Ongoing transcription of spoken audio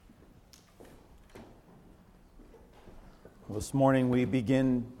This morning we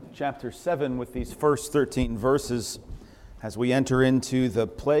begin chapter 7 with these first 13 verses. As we enter into the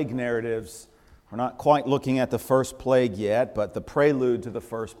plague narratives, we're not quite looking at the first plague yet, but the prelude to the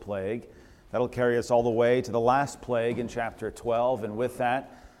first plague. That'll carry us all the way to the last plague in chapter 12, and with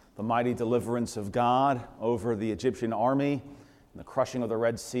that, the mighty deliverance of God over the Egyptian army, the crushing of the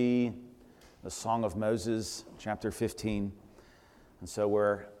Red Sea, the Song of Moses, chapter 15. And so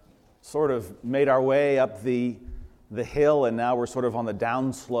we're sort of made our way up the hill, and now we're sort of on the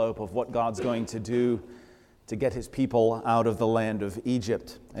downslope of what God's going to do to get his people out of the land of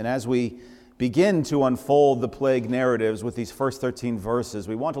Egypt. And as we begin to unfold the plague narratives with these first 13 verses,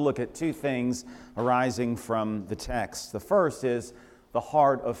 we want to look at two things arising from the text. The first is the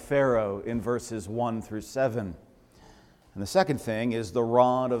heart of Pharaoh in verses 1 through 7. And the second thing is the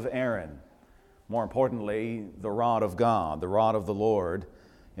rod of Aaron. More importantly, the rod of God, the rod of the Lord,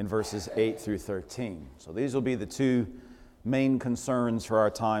 in verses 8 through 13. So these will be the two main concerns for our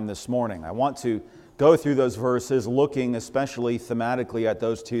time this morning. I want to go through those verses looking especially thematically at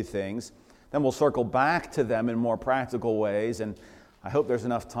those two things. Then we'll circle back to them in more practical ways, and I hope there's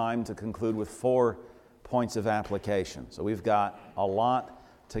enough time to conclude with 4 points of application. So we've got a lot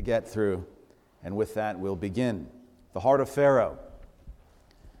to get through, and with that we'll begin. The heart of Pharaoh.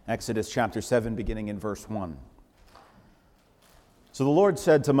 Exodus chapter 7, beginning in verse 1. So the Lord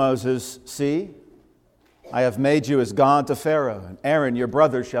said to Moses, "See, I have made you as God to Pharaoh, and Aaron your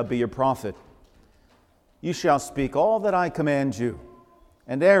brother shall be your prophet. You shall speak all that I command you,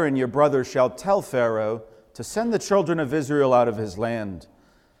 and Aaron your brother shall tell Pharaoh to send the children of Israel out of his land.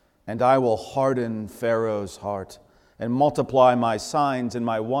 And I will harden Pharaoh's heart, and multiply my signs and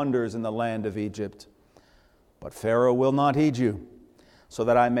my wonders in the land of Egypt. But Pharaoh will not heed you, so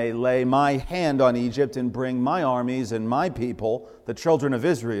that I may lay my hand on Egypt and bring my armies and my people, the children of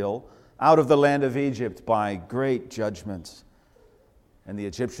Israel, out of the land of Egypt by great judgments. And the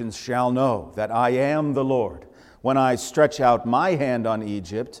Egyptians shall know that I am the Lord, when I stretch out my hand on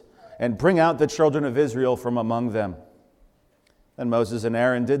Egypt and bring out the children of Israel from among them." And Moses and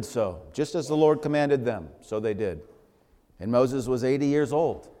Aaron did so, just as the Lord commanded them, so they did. And Moses was 80 years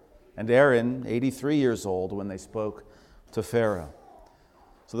old, and Aaron 83 years old when they spoke to Pharaoh.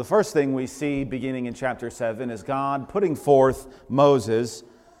 So the first thing we see beginning in chapter 7 is God putting forth Moses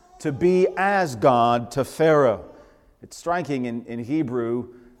to be as God to Pharaoh. It's striking in Hebrew,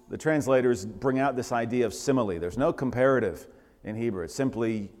 the translators bring out this idea of simile. There's no comparative in Hebrew. It's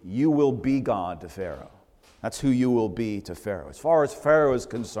simply, you will be God to Pharaoh. That's who you will be to Pharaoh. As far as Pharaoh is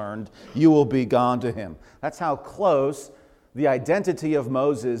concerned, you will be God to him. That's how close the identity of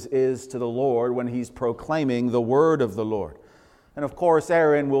Moses is to the Lord when he's proclaiming the word of the Lord. And of course,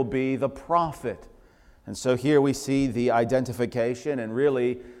 Aaron will be the prophet. And so here we see the identification and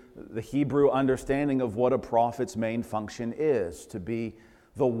really the Hebrew understanding of what a prophet's main function is, to be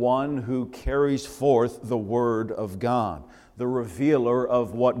the one who carries forth the word of God, the revealer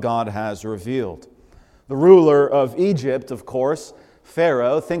of what God has revealed. The ruler of Egypt, of course,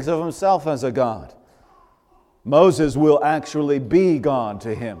 Pharaoh, thinks of himself as a god. Moses will actually be God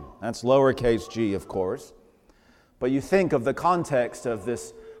to him. That's lowercase g, of course. But you think of the context of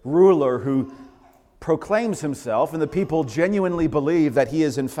this ruler who proclaims himself, and the people genuinely believe that he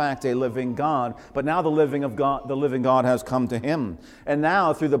is in fact a living God. But now the living God has come to him. And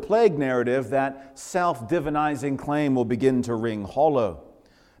now through the plague narrative, that self-divinizing claim will begin to ring hollow.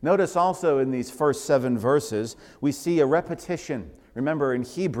 Notice also in these first 7 verses, we see a repetition. Remember, in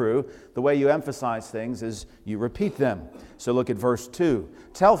Hebrew, the way you emphasize things is you repeat them. So look at verse 2.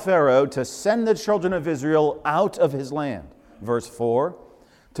 "Tell Pharaoh to send the children of Israel out of his land." Verse 4.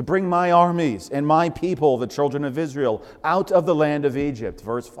 "To bring my armies and my people, the children of Israel, out of the land of Egypt."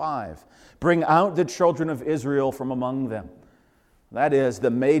 Verse 5. "Bring out the children of Israel from among them." That is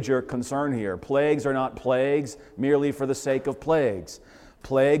the major concern here. Plagues are not plagues merely for the sake of plagues.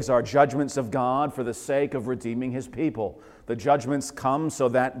 Plagues are judgments of God for the sake of redeeming his people. The judgments come so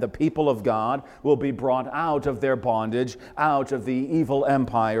that the people of God will be brought out of their bondage, out of the evil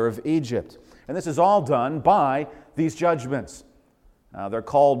empire of Egypt. And this is all done by these judgments. Now, they're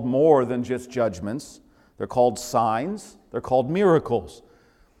called more than just judgments. They're called signs. They're called miracles.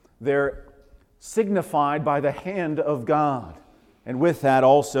 They're signified by the hand of God. And with that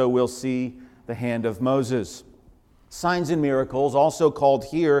also we'll see the hand of Moses. Signs and miracles, also called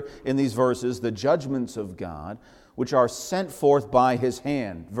here in these verses the judgments of God, which are sent forth by his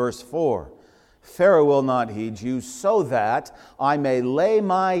hand. Verse 4, "Pharaoh will not heed you, so that I may lay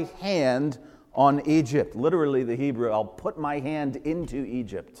my hand on Egypt." Literally the Hebrew, I'll put my hand into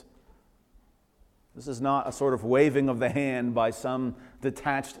Egypt. This is not a sort of waving of the hand by some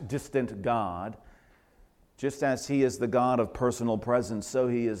detached, distant God. Just as he is the God of personal presence, so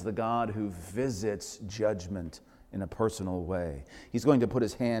he is the God who visits judgment in a personal way. He's going to put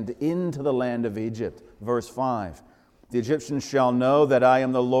his hand into the land of Egypt. Verse 5, the Egyptians shall know that I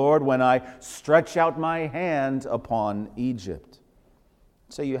am the Lord when I stretch out my hand upon Egypt.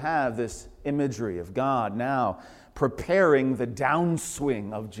 So you have this imagery of God now preparing the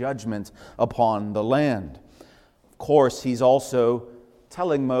downswing of judgment upon the land. Of course, he's also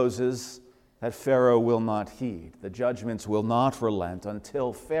telling Moses that Pharaoh will not heed. The judgments will not relent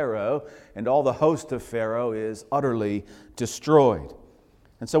until Pharaoh and all the host of Pharaoh is utterly destroyed.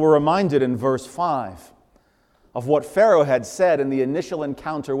 And so we're reminded in verse 5 of what Pharaoh had said in the initial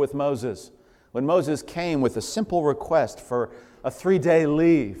encounter with Moses, when Moses came with a simple request for a 3-day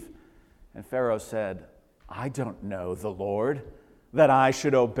leave. And Pharaoh said, I don't know the Lord, that I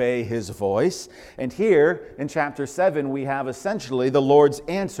should obey his voice. And here in chapter 7, we have essentially the Lord's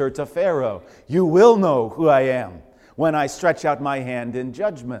answer to Pharaoh. You will know who I am when I stretch out my hand in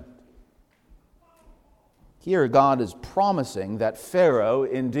judgment. Here God is promising that Pharaoh,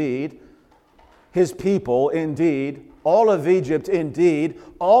 indeed, his people, indeed, all of Egypt, indeed,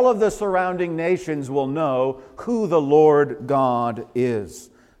 all of the surrounding nations will know who the Lord God is.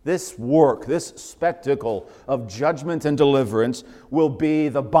 This work, this spectacle of judgment and deliverance will be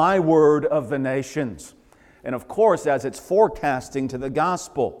the byword of the nations. And of course, as it's forecasting to the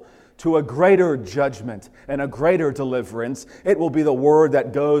gospel, to a greater judgment and a greater deliverance, it will be the word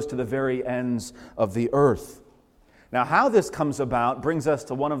that goes to the very ends of the earth. Now, how this comes about brings us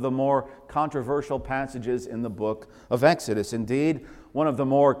to one of the more controversial passages in the book of Exodus. Indeed, one of the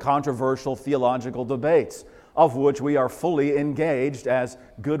more controversial theological debates, of which we are fully engaged as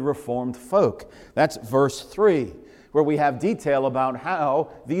good Reformed folk. That's verse 3, where we have detail about how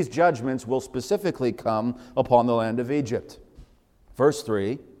these judgments will specifically come upon the land of Egypt. Verse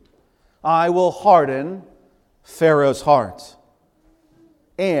 3, I will harden Pharaoh's heart,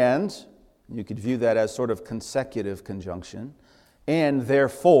 and, you could view that as sort of consecutive conjunction, and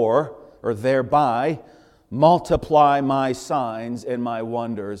therefore, or thereby, multiply my signs and my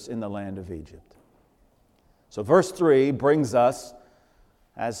wonders in the land of Egypt. So verse 3 brings us,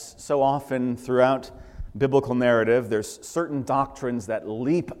 as so often throughout biblical narrative, there's certain doctrines that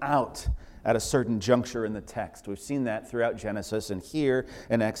leap out at a certain juncture in the text. We've seen that throughout Genesis, and here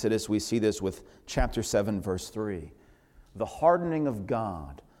in Exodus we see this with chapter 7, verse 3. The hardening of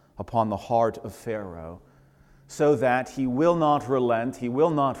God upon the heart of Pharaoh, so that he will not relent, he will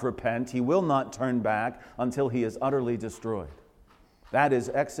not repent, he will not turn back until he is utterly destroyed. That is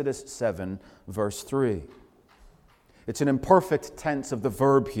Exodus 7, verse 3. It's an imperfect tense of the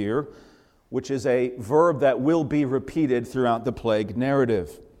verb here, which is a verb that will be repeated throughout the plague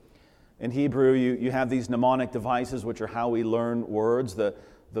narrative. In Hebrew, you have these mnemonic devices, which are how we learn words. The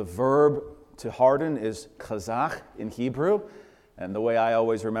verb to harden is chazak in Hebrew. And the way I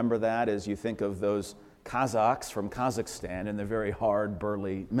always remember that is you think of those Kazakhs from Kazakhstan, and they're very hard,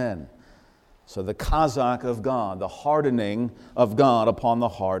 burly men. So the chazak of God, the hardening of God upon the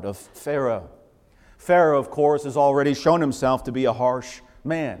heart of Pharaoh. Pharaoh, of course, has already shown himself to be a harsh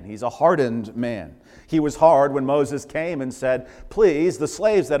man. He's a hardened man. He was hard when Moses came and said, please, the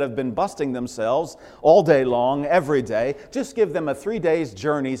slaves that have been busting themselves all day long, every day, just give them a 3-day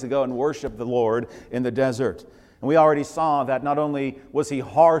journey to go and worship the Lord in the desert. And we already saw that not only was he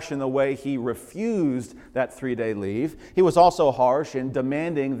harsh in the way he refused that 3-day leave, he was also harsh in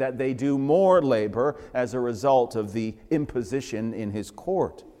demanding that they do more labor as a result of the imposition in his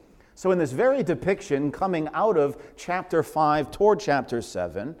court. So in this very depiction coming out of chapter 5 toward chapter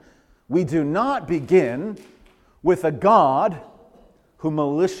 7, we do not begin with a God who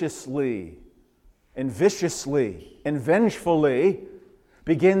maliciously and viciously and vengefully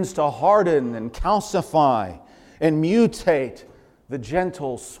begins to harden and calcify and mutate the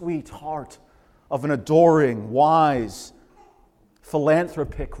gentle, sweet heart of an adoring, wise,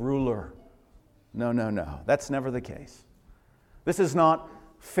 philanthropic ruler. No. That's never the case. This is not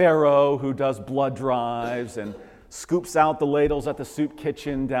Pharaoh who does blood drives and scoops out the ladles at the soup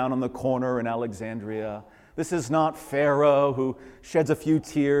kitchen down on the corner in Alexandria. This is not Pharaoh who sheds a few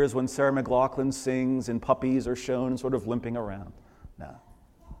tears when Sarah McLachlan sings and puppies are shown sort of limping around. No.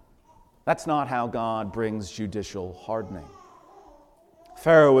 That's not how God brings judicial hardening.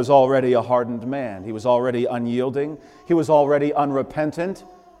 Pharaoh was already a hardened man. He was already unyielding. He was already unrepentant.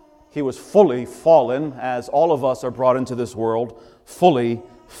 He was fully fallen, as all of us are brought into this world, fully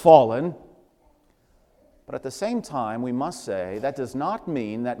fallen. But at the same time, we must say that does not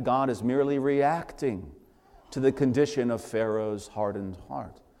mean that God is merely reacting to the condition of Pharaoh's hardened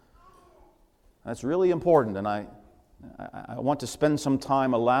heart. That's really important, and I want to spend some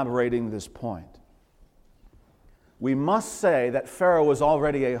time elaborating this point. we must say that Pharaoh was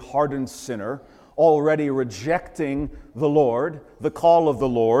already a hardened sinner, already rejecting the Lord, the call of the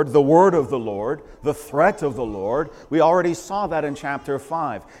Lord, the word of the Lord, the threat of the Lord. We already saw that in chapter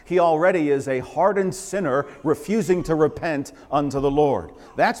 5. He already is a hardened sinner refusing to repent unto the Lord.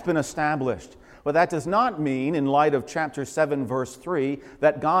 That's been established. But that does not mean, in light of chapter 7, verse 3,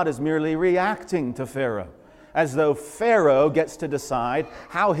 that God is merely reacting to Pharaoh, as though Pharaoh gets to decide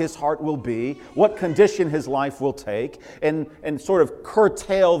how his heart will be, what condition his life will take, and sort of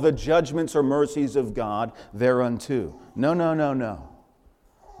curtail the judgments or mercies of God thereunto. No, no, no, no.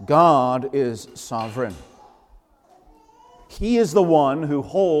 God is sovereign. He is the one who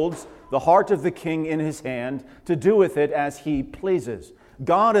holds the heart of the king in his hand to do with it as he pleases.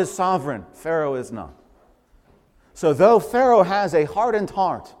 God is sovereign. Pharaoh is not. So though Pharaoh has a hardened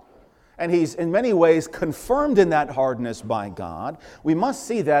heart, and he's in many ways confirmed in that hardness by God, we must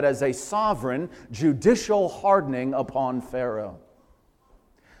see that as a sovereign, judicial hardening upon Pharaoh.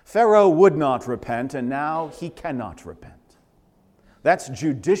 Pharaoh would not repent, and now he cannot repent. That's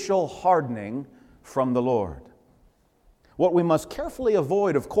judicial hardening from the Lord. What we must carefully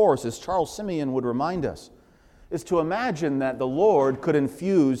avoid, of course, as Charles Simeon would remind us, is to imagine that the Lord could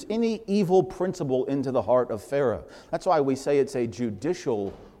infuse any evil principle into the heart of Pharaoh. That's why we say it's a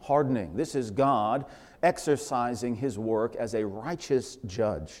judicial hardening. This is God exercising his work as a righteous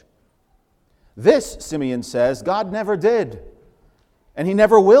judge. This, Simeon says, God never did, and he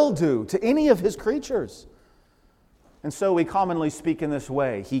never will do to any of his creatures. And so we commonly speak in this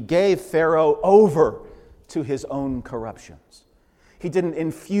way. He gave Pharaoh over to his own corruptions. He didn't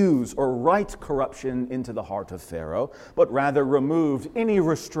infuse or write corruption into the heart of Pharaoh, but rather removed any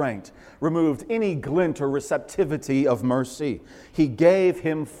restraint, removed any glint or receptivity of mercy. He gave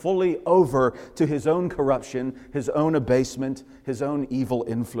him fully over to his own corruption, his own abasement, his own evil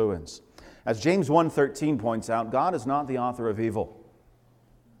influence. As James 1:13 points out, God is not the author of evil.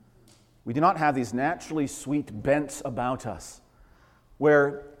 We do not have these naturally sweet bents about us,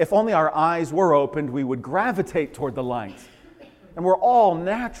 where if only our eyes were opened, we would gravitate toward the light. And we're all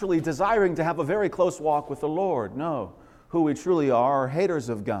naturally desiring to have a very close walk with the Lord. No, who we truly are haters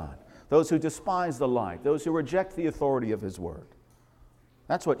of God, those who despise the light, those who reject the authority of his word.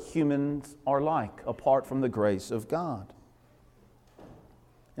 That's what humans are like, apart from the grace of God.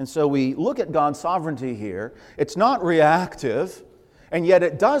 And so we look at God's sovereignty here. It's not reactive, and yet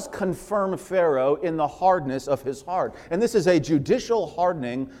it does confirm Pharaoh in the hardness of his heart. And this is a judicial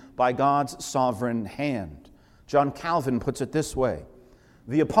hardening by God's sovereign hand. John Calvin puts it this way: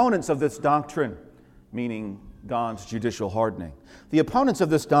 the opponents of this doctrine, meaning God's judicial hardening, the opponents of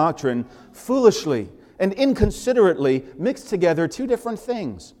this doctrine foolishly and inconsiderately mix together two different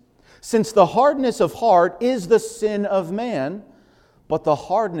things. Since the hardness of heart is the sin of man, but the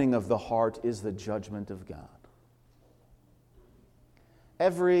hardening of the heart is the judgment of God.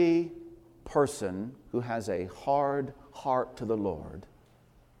 Every person who has a hard heart to the Lord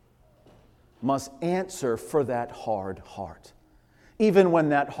must answer for that hard heart, even when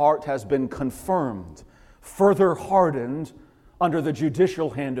that heart has been confirmed, further hardened under the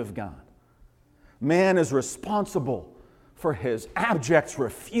judicial hand of God. Man is responsible for his abject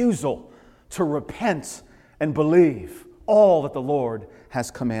refusal to repent and believe all that the Lord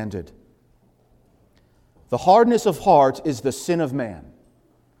has commanded. The hardness of heart is the sin of man,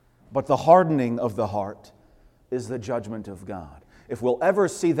 but the hardening of the heart is the judgment of God. If we'll ever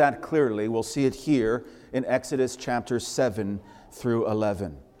see that clearly, we'll see it here in Exodus chapter 7 through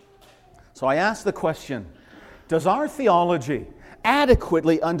 11. So I ask the question, does our theology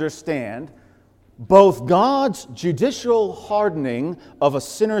adequately understand both God's judicial hardening of a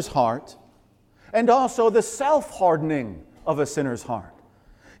sinner's heart and also the self-hardening of a sinner's heart?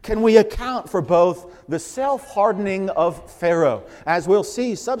 Can we account for both the self-hardening of Pharaoh, as we'll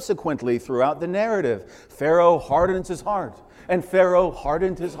see subsequently throughout the narrative? Pharaoh hardens his heart, and Pharaoh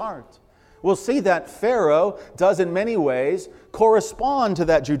hardened his heart. We'll see that Pharaoh does in many ways correspond to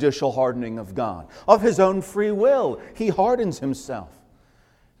that judicial hardening of God. Of his own free will, he hardens himself.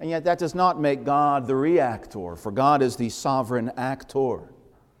 And yet that does not make God the reactor, for God is the sovereign actor.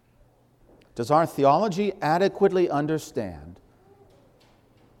 Does our theology adequately understand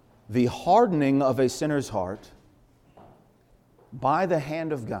the hardening of a sinner's heart by the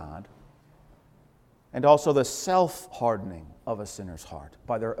hand of God, and also the self-hardening of a sinner's heart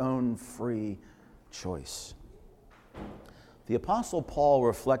by their own free choice? The Apostle Paul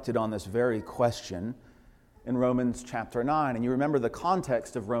reflected on this very question in Romans chapter 9. And you remember the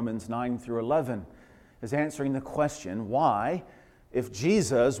context of Romans 9 through 11 is answering the question, why, if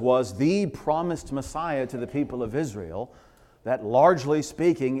Jesus was the promised Messiah to the people of Israel, that largely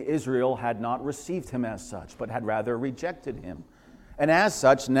speaking, Israel had not received him as such, but had rather rejected him. And as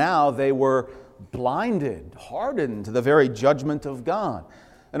such, now they were blinded, hardened to the very judgment of God.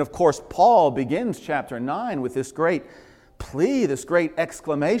 And of course, Paul begins chapter 9 with this great plea, this great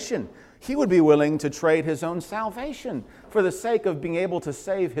exclamation. He would be willing to trade his own salvation for the sake of being able to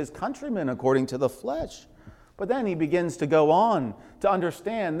save his countrymen according to the flesh. But then he begins to go on to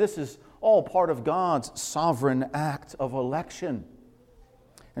understand this is all part of God's sovereign act of election.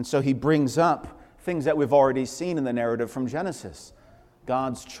 And so he brings up things that we've already seen in the narrative from Genesis.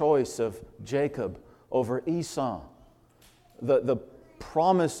 God's choice of Jacob over Esau. The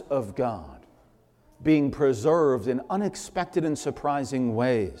promise of God being preserved in unexpected and surprising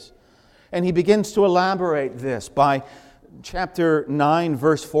ways. And he begins to elaborate this. By chapter 9,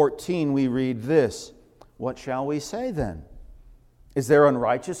 verse 14, we read this. What shall we say then? Is there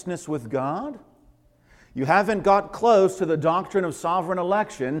unrighteousness with God? You haven't got close to the doctrine of sovereign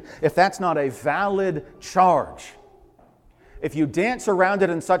election if that's not a valid charge. If you dance around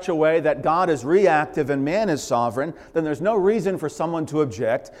it in such a way that God is reactive and man is sovereign, then there's no reason for someone to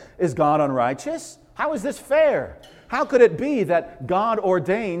object. Is God unrighteous? How is this fair? How could it be that God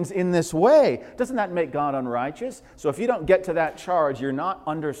ordains in this way? Doesn't that make God unrighteous? So if you don't get to that charge, you're not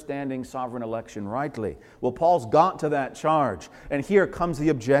understanding sovereign election rightly. Well, Paul's got to that charge. And here comes the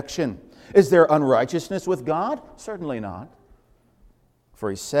objection. Is there unrighteousness with God? Certainly not. For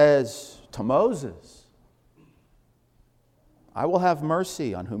he says to Moses, I will have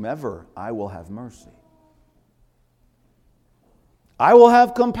mercy on whomever I will have mercy. I will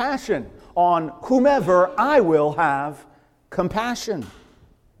have compassion on whomever I will have compassion.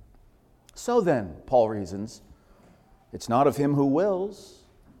 So then, Paul reasons, it's not of him who wills,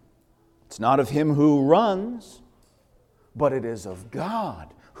 it's not of him who runs, but it is of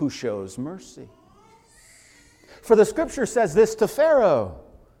God who shows mercy. For the Scripture says this to Pharaoh,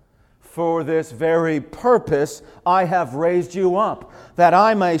 for this very purpose I have raised you up, that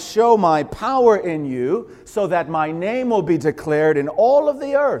I may show my power in you, so that my name will be declared in all of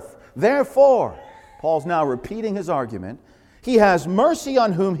the earth. Therefore, Paul's now repeating his argument, he has mercy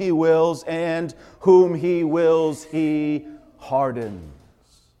on whom he wills, and whom he wills he hardens.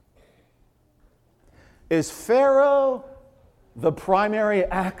 Is Pharaoh the primary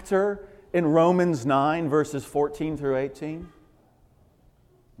actor in Romans 9, verses 14 through 18?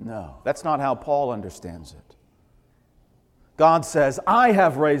 No, that's not how Paul understands it. God says, I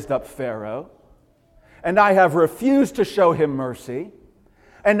have raised up Pharaoh, and I have refused to show him mercy,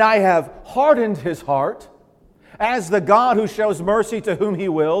 and I have hardened his heart as the God who shows mercy to whom he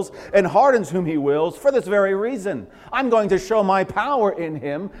wills and hardens whom he wills for this very reason. I'm going to show my power in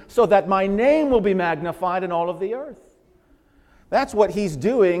him so that my name will be magnified in all of the earth. That's what he's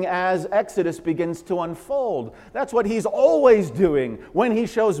doing as Exodus begins to unfold. That's what he's always doing when he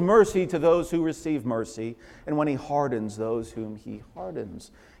shows mercy to those who receive mercy and when he hardens those whom he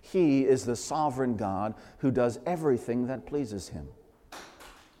hardens. He is the sovereign God who does everything that pleases him.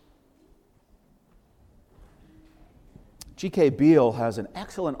 G.K. Beale has an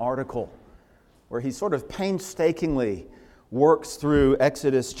excellent article where he sort of painstakingly works through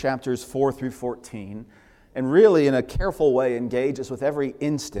Exodus chapters 4 through 14 and really in a careful way engages with every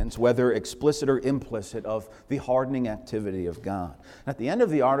instance, whether explicit or implicit, of the hardening activity of God. At the end of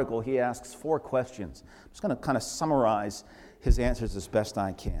the article, he asks 4 questions. I'm just going to kind of summarize his answers as best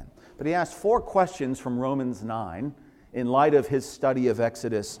I can. But he asks 4 questions from Romans 9 in light of his study of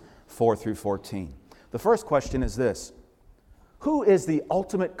Exodus 4 through 14. The first question is this: who is the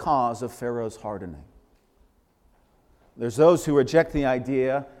ultimate cause of Pharaoh's hardening? There's those who reject the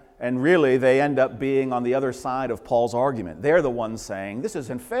idea, and really they end up being on the other side of Paul's argument. They're the ones saying, this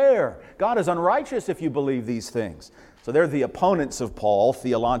isn't fair. God is unrighteous if you believe these things. So they're the opponents of Paul,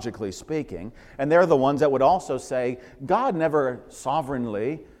 theologically speaking, and they're the ones that would also say, God never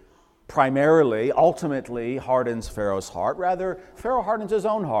sovereignly, primarily, ultimately hardens Pharaoh's heart. Rather, Pharaoh hardens his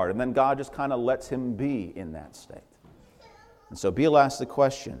own heart, and then God just kind of lets him be in that state. And so Beale asks the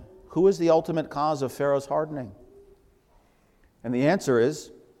question, who is the ultimate cause of Pharaoh's hardening? And the answer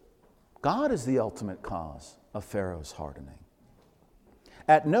is, God is the ultimate cause of Pharaoh's hardening.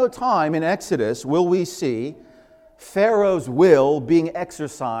 At no time in Exodus will we see Pharaoh's will being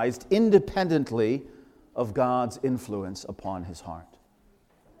exercised independently of God's influence upon his heart.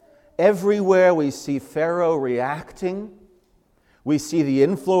 Everywhere we see Pharaoh reacting, we see the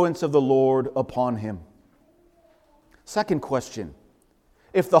influence of the Lord upon him. Second question,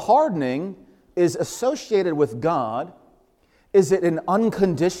 if the hardening is associated with God, is it an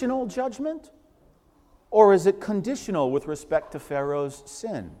unconditional judgment, or is it conditional with respect to Pharaoh's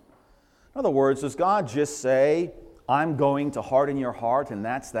sin? In other words, does God just say, I'm going to harden your heart, and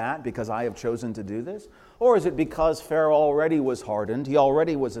that's that because I have chosen to do this? Or is it because Pharaoh already was hardened, he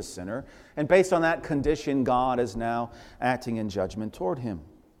already was a sinner, and based on that condition, God is now acting in judgment toward him?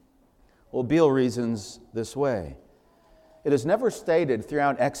 Well, Beale reasons this way. It is never stated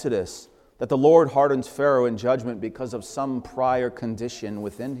throughout Exodus that the Lord hardens Pharaoh in judgment because of some prior condition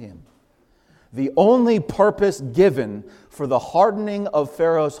within him. The only purpose given for the hardening of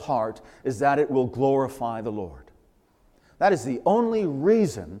Pharaoh's heart is that it will glorify the Lord. That is the only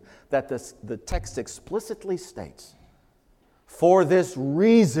reason that the text explicitly states. For this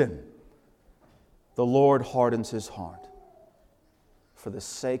reason, the Lord hardens his heart, for the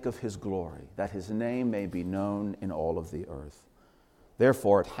sake of his glory, that his name may be known in all of the earth.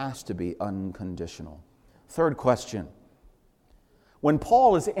 Therefore, it has to be unconditional. Third question. When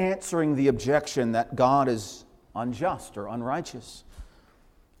Paul is answering the objection that God is unjust or unrighteous,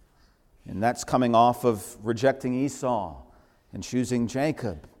 and that's coming off of rejecting Esau and choosing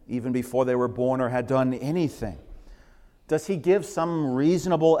Jacob, even before they were born or had done anything, does he give some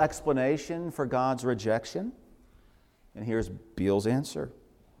reasonable explanation for God's rejection? And here's Beale's answer.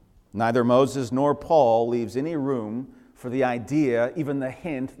 Neither Moses nor Paul leaves any room for the idea, even the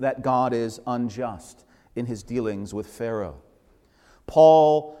hint, that God is unjust in his dealings with Pharaoh.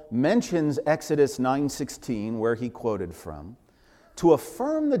 Paul mentions Exodus 9:16, where he quoted from, to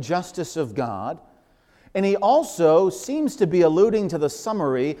affirm the justice of God, and he also seems to be alluding to the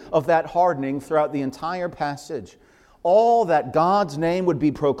summary of that hardening throughout the entire passage. All that God's name would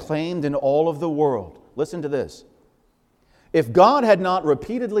be proclaimed in all of the world. Listen to this. If God had not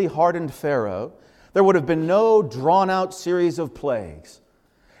repeatedly hardened Pharaoh, there would have been no drawn-out series of plagues.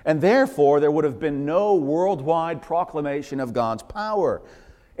 And therefore, there would have been no worldwide proclamation of God's power.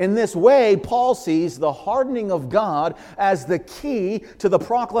 In this way, Paul sees the hardening of God as the key to the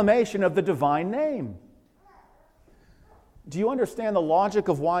proclamation of the divine name. Do you understand the logic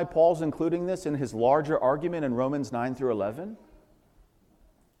of why Paul's including this in his larger argument in Romans 9 through 11?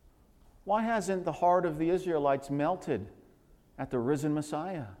 Why hasn't the heart of the Israelites melted at the risen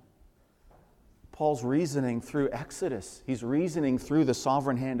Messiah? Paul's reasoning through Exodus. He's reasoning through the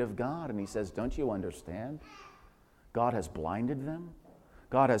sovereign hand of God, and he says, don't you understand? God has blinded them.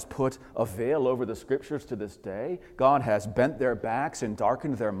 God has put a veil over the Scriptures to this day. God has bent their backs and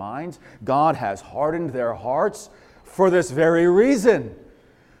darkened their minds. God has hardened their hearts for this very reason.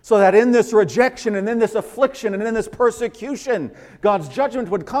 So that in this rejection and in this affliction and in this persecution, God's judgment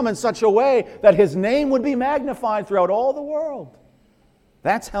would come in such a way that his name would be magnified throughout all the world.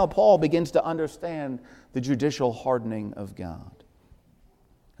 That's how Paul begins to understand the judicial hardening of God.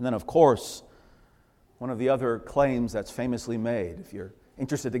 And then, of course, one of the other claims that's famously made, if you're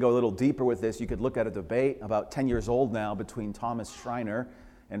interested to go a little deeper with this, you could look at a debate about 10 years old now between Thomas Schreiner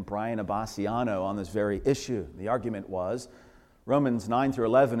and Brian Abbassiano on this very issue. The argument was Romans 9 through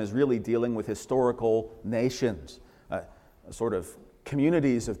 11 is really dealing with historical nations, sort of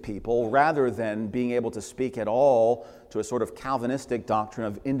communities of people, rather than being able to speak at all to a sort of Calvinistic doctrine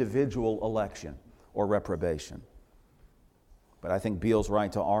of individual election or reprobation. But I think Beale's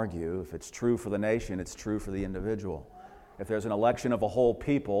right to argue, if it's true for the nation, it's true for the individual. If there's an election of a whole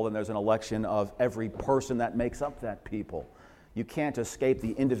people, then there's an election of every person that makes up that people. You can't escape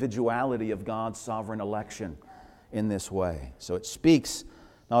the individuality of God's sovereign election in this way. So it speaks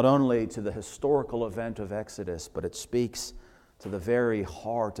not only to the historical event of Exodus, but it speaks to the very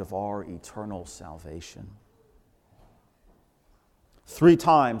heart of our eternal salvation. 3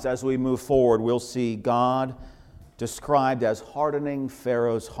 times as we move forward, we'll see God described as hardening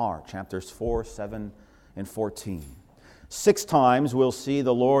Pharaoh's heart, chapters 4, 7, and 14. 6 times we'll see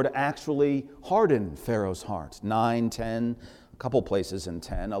the Lord actually harden Pharaoh's heart, 9, 10, a couple places in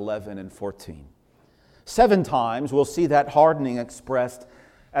 10, 11, and 14. 7 times we'll see that hardening expressed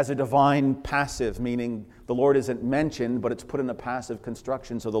as a divine passive, meaning the Lord isn't mentioned, but it's put in a passive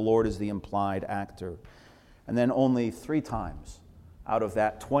construction, so the Lord is the implied actor. And then only 3 times out of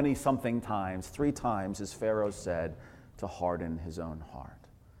that 20-something times, 3 times is Pharaoh said to harden his own heart.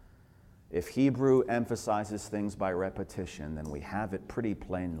 If Hebrew emphasizes things by repetition, then we have it pretty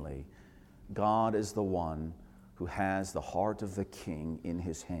plainly. God is the one who has the heart of the king in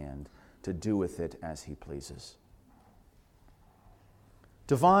his hand to do with it as he pleases.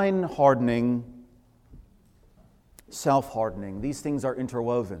 Divine hardening, self-hardening, these things are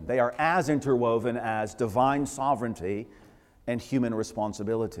interwoven. They are as interwoven as divine sovereignty and human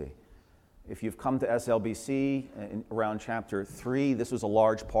responsibility. If you've come to SLBC around chapter 3, this was a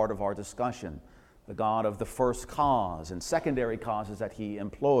large part of our discussion. The God of the first cause and secondary causes that he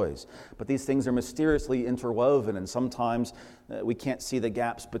employs. But these things are mysteriously interwoven, and sometimes we can't see the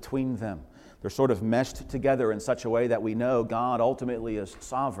gaps between them. They're sort of meshed together in such a way that we know God ultimately is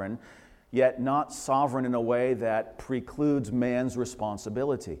sovereign, yet not sovereign in a way that precludes man's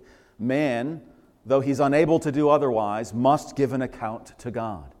responsibility. Man, though he's unable to do otherwise, must give an account to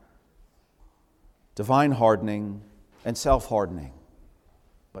God. Divine hardening and self-hardening.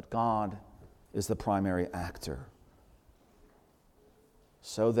 But God is the primary actor.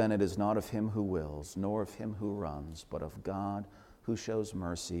 So then it is not of him who wills, nor of him who runs, but of God who shows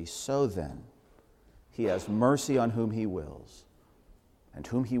mercy. So then, he has mercy on whom he wills, and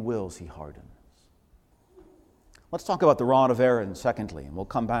whom he wills he hardens. Let's talk about the rod of Aaron, secondly, and we'll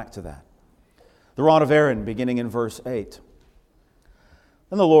come back to that. The rod of Aaron, beginning in verse 8.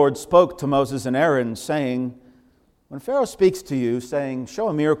 Then the Lord spoke to Moses and Aaron, saying, when Pharaoh speaks to you, saying, show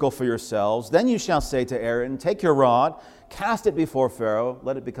a miracle for yourselves, then you shall say to Aaron, take your rod, cast it before Pharaoh,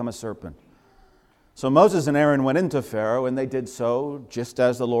 let it become a serpent. So Moses and Aaron went into Pharaoh, and they did so just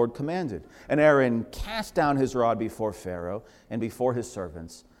as the Lord commanded. And Aaron cast down his rod before Pharaoh and before his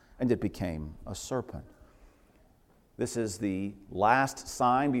servants, and it became a serpent. This is the last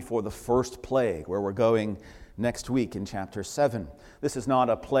sign before the first plague, where we're going next week in chapter 7. This is not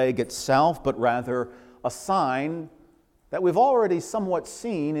a plague itself, but rather a sign that we've already somewhat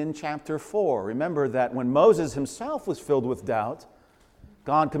seen in chapter 4. Remember that when Moses himself was filled with doubt,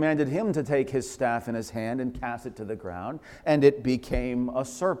 God commanded him to take his staff in his hand and cast it to the ground, and it became a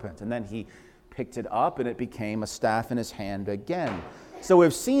serpent. And then he picked it up, and it became a staff in his hand again. So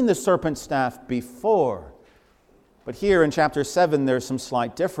we've seen the serpent staff before. But here in chapter 7, there's some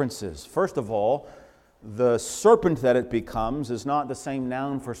slight differences. First of all, the serpent that it becomes is not the same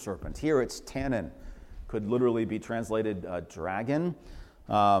noun for serpent. Here it's tannin. Could literally be translated dragon.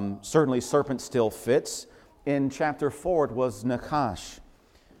 Certainly serpent still fits. In chapter 4, it was Nachash.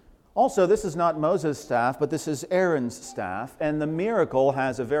 Also, this is not Moses' staff, but this is Aaron's staff, and the miracle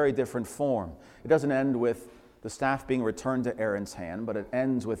has a very different form. It doesn't end with the staff being returned to Aaron's hand, but it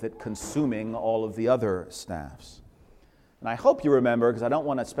ends with it consuming all of the other staffs. And I hope you remember, because I don't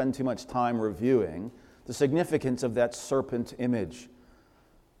want to spend too much time reviewing, the significance of that serpent image.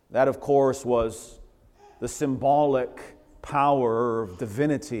 That, of course, was the symbolic power of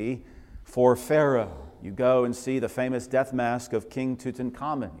divinity for Pharaoh. You go and see the famous death mask of King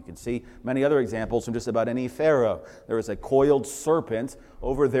Tutankhamun. You can see many other examples from just about any pharaoh. There is a coiled serpent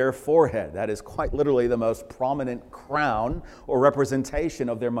over their forehead. That is quite literally the most prominent crown or representation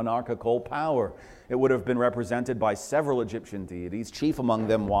of their monarchical power. It would have been represented by several Egyptian deities, chief among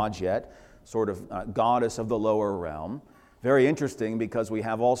them Wadjet, sort of goddess of the lower realm. Very interesting, because we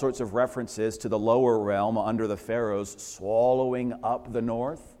have all sorts of references to the lower realm under the pharaohs swallowing up the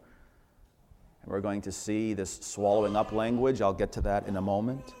north. And we're going to see this swallowing up language. I'll get to that in a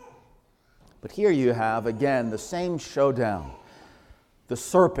moment. But here you have, again, the same showdown. The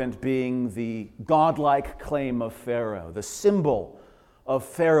serpent being the godlike claim of Pharaoh, the symbol of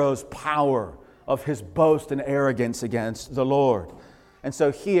Pharaoh's power, of his boast and arrogance against the Lord. And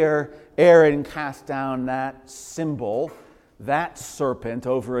so here, Aaron cast down that symbol, that serpent,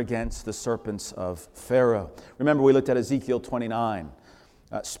 over against the serpents of Pharaoh. Remember, we looked at Ezekiel 29.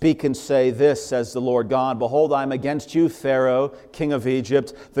 Speak and say this, says the Lord God, behold, I am against you, Pharaoh, king of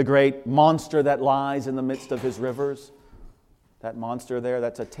Egypt, the great monster that lies in the midst of his rivers. That monster there,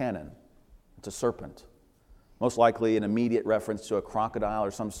 that's a tannin. It's a serpent. Most likely an immediate reference to a crocodile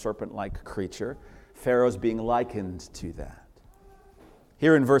or some serpent-like creature. Pharaoh's being likened to that.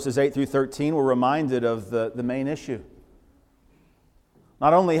 Here in verses 8 through 13, we're reminded of the main issue.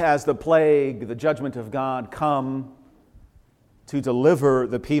 Not only has the plague, the judgment of God, come to deliver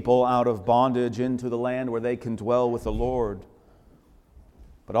the people out of bondage into the land where they can dwell with the Lord,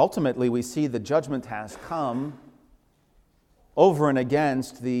 but ultimately we see the judgment has come over and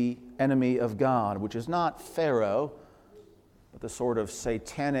against the enemy of God, which is not Pharaoh, but the sort of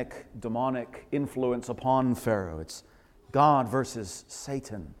satanic, demonic influence upon Pharaoh. It's God versus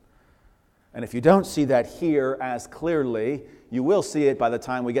Satan. And if you don't see that here as clearly, you will see it by the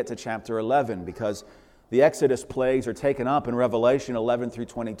time we get to chapter 11, because the Exodus plagues are taken up in Revelation 11 through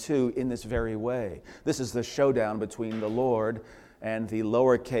 22 in this very way. This is the showdown between the Lord and the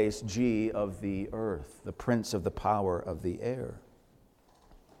lowercase g of the earth, the prince of the power of the air.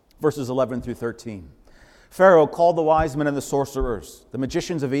 Verses 11 through 13. Pharaoh called the wise men and the sorcerers, the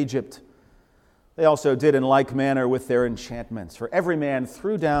magicians of Egypt. They also did in like manner with their enchantments. For every man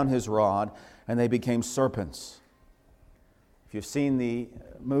threw down his rod, and they became serpents. If you've seen the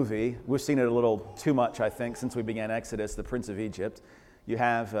movie, we've seen it a little too much, I think, since we began Exodus, the Prince of Egypt. You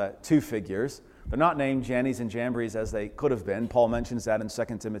have two figures. They're not named Jannes and Jambres as they could have been. Paul mentions that in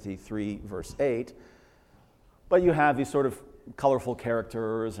 2 Timothy 3, verse 8. But you have these sort of colorful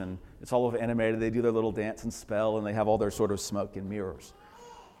characters and It's all animated. They do their little dance and spell, and they have all their sort of smoke and mirrors.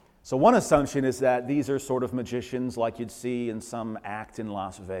 So one assumption is that these are sort of magicians like you'd see in some act in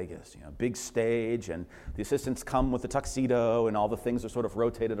Las Vegas. Big stage, and the assistants come with a tuxedo, and all the things are sort of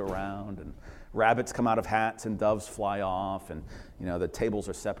rotated around, and rabbits come out of hats, and doves fly off, and the tables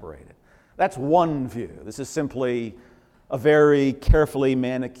are separated. That's one view. This is simply a very carefully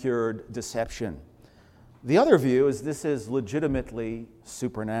manicured deception. The other view is this is legitimately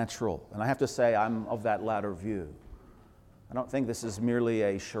supernatural, and I have to say I'm of that latter view. I don't think this is merely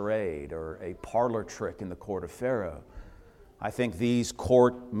a charade or a parlor trick in the court of Pharaoh. I think these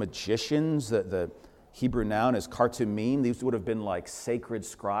court magicians, the Hebrew noun is kartumim, these would have been like sacred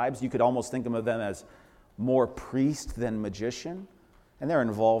scribes. You could almost think of them as more priest than magician, and they're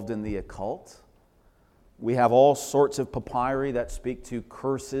involved in the occult. We have all sorts of papyri that speak to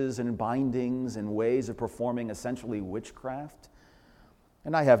curses and bindings and ways of performing essentially witchcraft.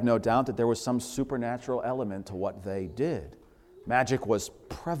 And I have no doubt that there was some supernatural element to what they did. Magic was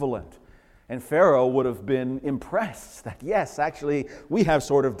prevalent. And Pharaoh would have been impressed that, yes, actually, we have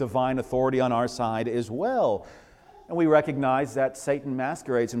sort of divine authority on our side as well. And we recognize that Satan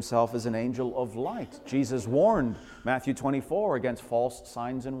masquerades himself as an angel of light. Jesus warned, Matthew 24, against false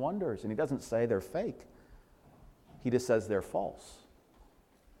signs and wonders. And he doesn't say they're fake. He just says they're false.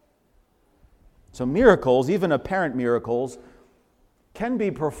 So miracles, even apparent miracles, can be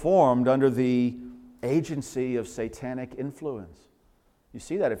performed under the agency of satanic influence. You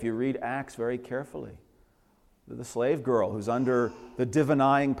see that if you read Acts very carefully. The slave girl who's under the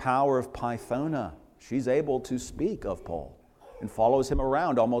divining power of Pythona, she's able to speak of Paul and follows him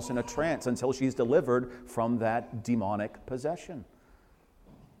around almost in a trance until she's delivered from that demonic possession.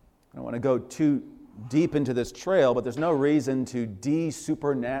 I don't want to go too deep into this trail, but there's no reason to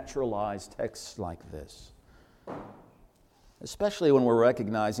de-supernaturalize texts like this. Especially when we're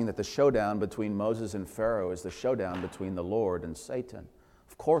recognizing that the showdown between Moses and Pharaoh is the showdown between the Lord and Satan.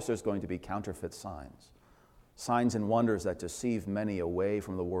 Of course there's going to be counterfeit signs and wonders that deceive many away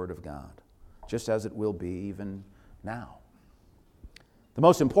from the Word of God, just as it will be even now. The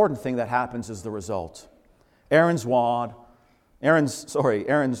most important thing that happens is the result. Aaron's rod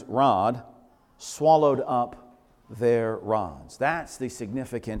swallowed up their rods. That's the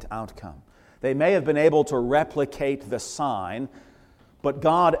significant outcome. They may have been able to replicate the sign, but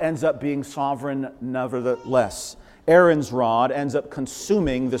God ends up being sovereign nevertheless. Aaron's rod ends up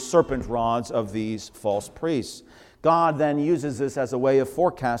consuming the serpent rods of these false priests. God then uses this as a way of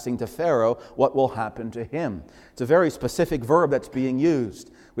forecasting to Pharaoh what will happen to him. It's a very specific verb that's being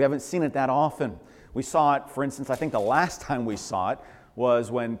used. We haven't seen it that often. We saw it, for instance, I think the last time we saw it was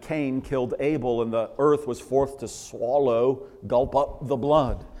when Cain killed Abel and the earth was forced to gulp up the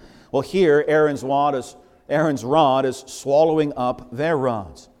blood. Well, here, Aaron's rod is swallowing up their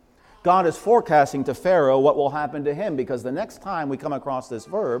rods. God is forecasting to Pharaoh what will happen to him, because the next time we come across this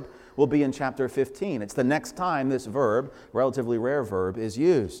verb will be in chapter 15. It's the next time this verb, relatively rare verb, is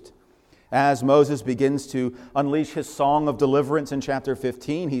used. As Moses begins to unleash his song of deliverance in chapter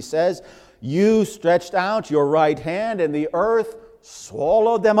 15, he says, "You stretched out your right hand, and the earth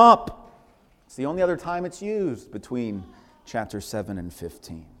swallowed them up." It's the only other time it's used between chapter 7 and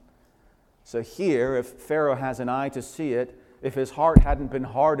 15. So here, if Pharaoh has an eye to see it, if his heart hadn't been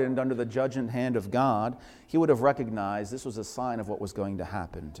hardened under the judgment hand of God, he would have recognized this was a sign of what was going to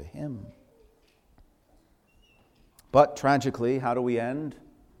happen to him. But tragically, how do we end?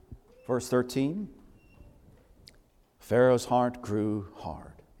 Verse 13, Pharaoh's heart grew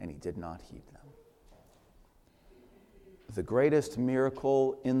hard, and he did not heed them. The greatest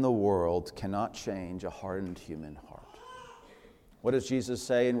miracle in the world cannot change a hardened human heart. What does Jesus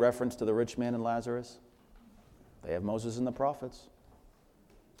say in reference to the rich man and Lazarus? They have Moses and the prophets.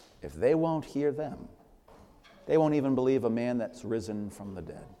 If they won't hear them, they won't even believe a man that's risen from the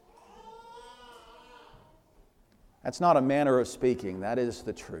dead. That's not a manner of speaking. That is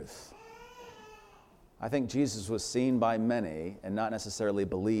the truth. I think Jesus was seen by many and not necessarily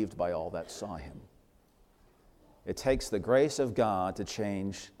believed by all that saw him. It takes the grace of God to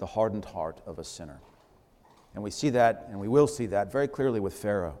change the hardened heart of a sinner. And we see that, and we will see that very clearly with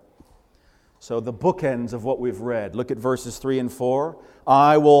Pharaoh. So the bookends of what we've read. Look at verses 3 and 4.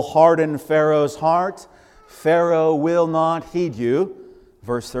 I will harden Pharaoh's heart. Pharaoh will not heed you.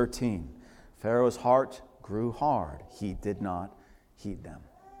 Verse 13. Pharaoh's heart grew hard. He did not heed them.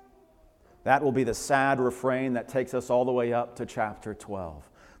 That will be the sad refrain that takes us all the way up to chapter 12.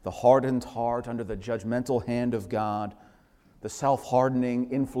 The hardened heart under the judgmental hand of God. The self-hardening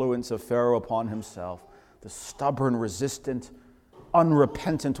influence of Pharaoh upon himself. The stubborn, resistant,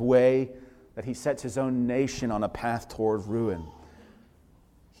 unrepentant way that he sets his own nation on a path toward ruin.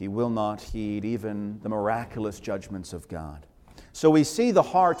 he will not heed even the miraculous judgments of God. So we see the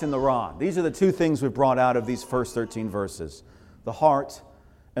heart and the rod. These are the two things we've brought out of these first 13 verses. The heart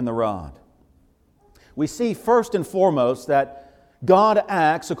and the rod. We see first and foremost that God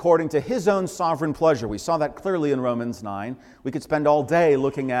acts according to His own sovereign pleasure. We saw that clearly in Romans 9. We could spend all day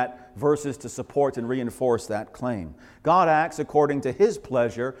looking at verses to support and reinforce that claim. God acts according to His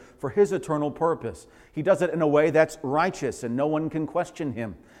pleasure for His eternal purpose. He does it in a way that's righteous and no one can question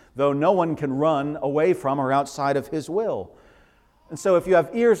Him, though no one can run away from or outside of His will. And so if you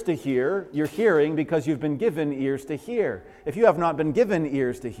have ears to hear, you're hearing because you've been given ears to hear. If you have not been given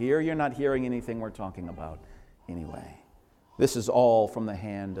ears to hear, you're not hearing anything we're talking about anyway. This is all from the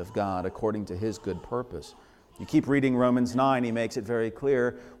hand of God according to His good purpose. You keep reading Romans 9, he makes it very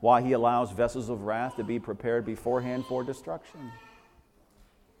clear why He allows vessels of wrath to be prepared beforehand for destruction.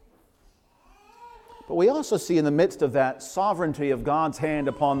 But we also see in the midst of that sovereignty of God's hand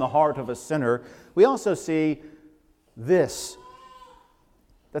upon the heart of a sinner, we also see this,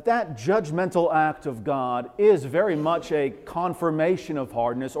 that judgmental act of God is very much a confirmation of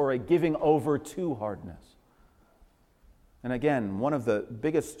hardness or a giving over to hardness. And again, one of the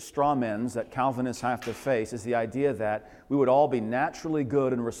biggest straw men that Calvinists have to face is the idea that we would all be naturally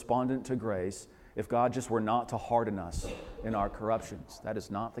good and respondent to grace if God just were not to harden us in our corruptions. That is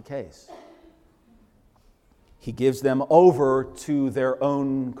not the case. He gives them over to their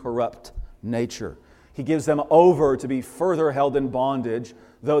own corrupt nature. He gives them over to be further held in bondage,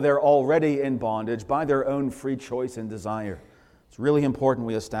 though they're already in bondage, by their own free choice and desire. It's really important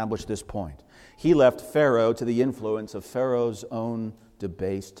we establish this point. He left Pharaoh to the influence of Pharaoh's own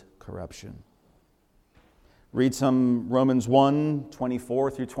debased corruption. Read some Romans 1,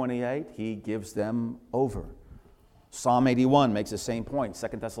 24 through 28. He gives them over. Psalm 81 makes the same point.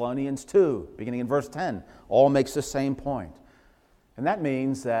 2 Thessalonians 2, beginning in verse 10, all makes the same point. And that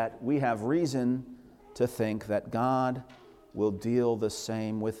means that we have reason to think that God will deal the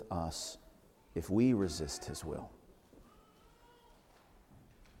same with us if we resist His will.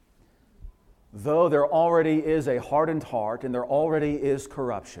 Though there already is a hardened heart and there already is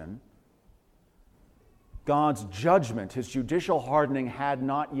corruption, God's judgment, His judicial hardening, had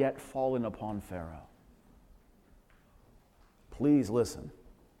not yet fallen upon Pharaoh. Please listen.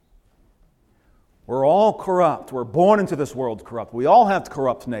 We're all corrupt. We're born into this world corrupt. We all have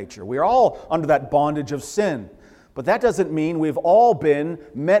corrupt nature. We are all under that bondage of sin. But that doesn't mean we've all been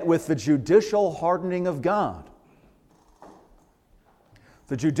met with the judicial hardening of God.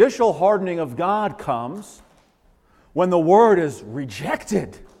 The judicial hardening of God comes when the Word is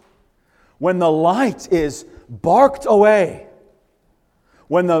rejected, when the light is barked away,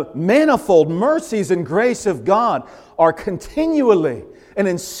 when the manifold mercies and grace of God are continually and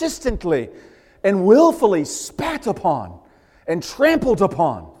insistently and willfully spat upon and trampled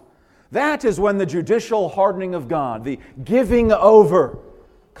upon. That is when the judicial hardening of God, the giving over,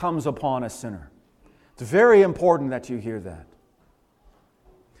 comes upon a sinner. It's very important that you hear that.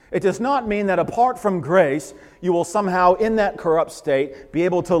 It does not mean that apart from grace, you will somehow, in that corrupt state, be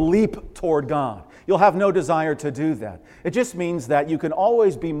able to leap toward God. You'll have no desire to do that. It just means that you can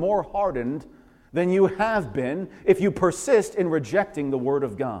always be more hardened than you have been if you persist in rejecting the Word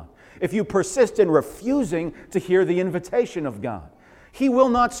of God, if you persist in refusing to hear the invitation of God. He will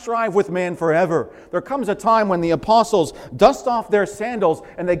not strive with man forever. There comes a time when the apostles dust off their sandals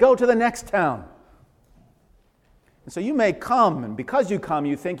and they go to the next town. And so you may come, and because you come,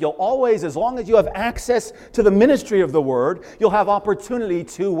 you think you'll always, as long as you have access to the ministry of the Word, you'll have opportunity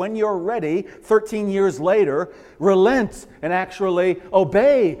to, when you're ready, 13 years later, relent and actually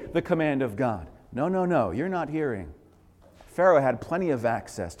obey the command of God. No, you're not hearing. Pharaoh had plenty of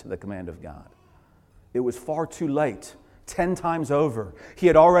access to the command of God. It was far too late. 10 times over. He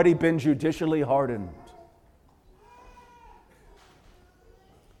had already been judicially hardened.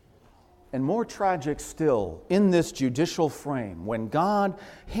 And more tragic still, in this judicial frame, when God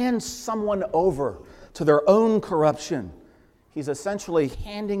hands someone over to their own corruption, He's essentially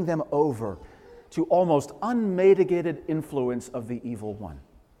handing them over to almost unmitigated influence of the evil one.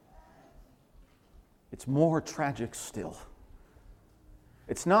 It's more tragic still.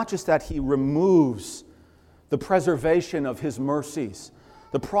 It's not just that He removes the preservation of His mercies,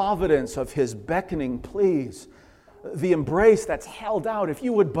 the providence of His beckoning pleas, the embrace that's held out. If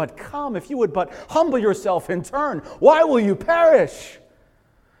you would but come, if you would but humble yourself and turn, why will you perish?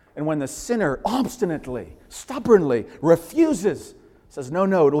 And when the sinner obstinately, stubbornly refuses, says,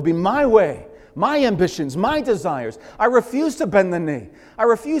 no, it'll be my way, my ambitions, my desires. I refuse to bend the knee. I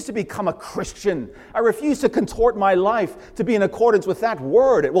refuse to become a Christian. I refuse to contort my life to be in accordance with that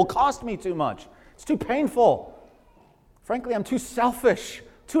word. It will cost me too much. It's too painful. Frankly, I'm too selfish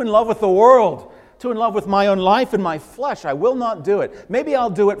too in love with the world, too in love with my own life and my flesh. I will not do it. Maybe I'll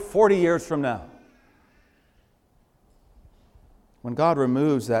do it 40 years from now. When God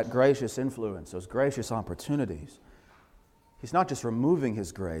removes that gracious influence, those gracious opportunities, He's not just removing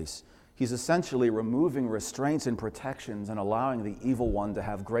His grace, He's essentially removing restraints and protections and allowing the evil one to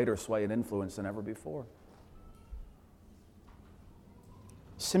have greater sway and influence than ever before.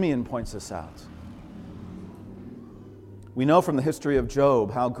 Simeon points this out. We know from the history of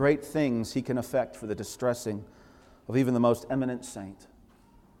Job how great things he can effect for the distressing of even the most eminent saint.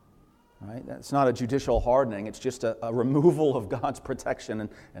 Right? It's not a judicial hardening, it's just a removal of God's protection,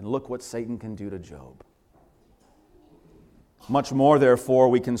 and look what Satan can do to Job. Much more, therefore,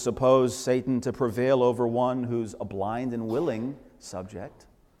 we can suppose Satan to prevail over one who's a blind and willing subject.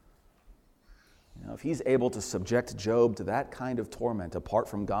 If he's able to subject Job to that kind of torment apart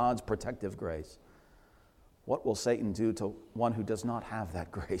from God's protective grace, what will Satan do to one who does not have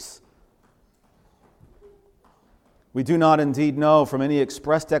that grace? We do not indeed know from any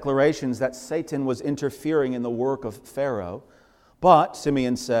express declarations that Satan was interfering in the work of Pharaoh. But,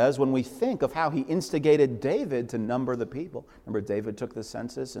 Simeon says, when we think of how he instigated David to number the people, remember David took the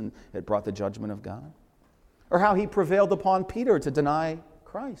census and it brought the judgment of God? Or how he prevailed upon Peter to deny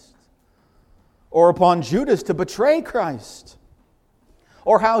Christ? Or upon Judas to betray Christ?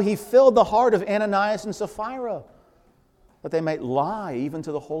 Or how he filled the heart of Ananias and Sapphira that they might lie even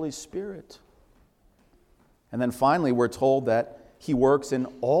to the Holy Spirit? And then finally, we're told that he works in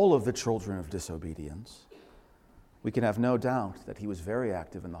all of the children of disobedience. We can have no doubt that he was very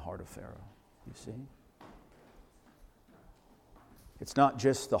active in the heart of Pharaoh, you see. It's not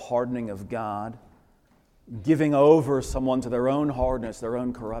just the hardening of God, giving over someone to their own hardness, their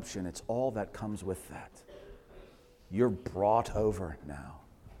own corruption. It's all that comes with that. You're brought over now.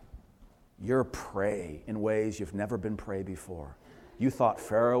 You're prey in ways you've never been prey before. You thought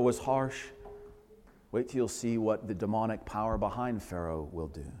Pharaoh was harsh. Wait till you'll see what the demonic power behind Pharaoh will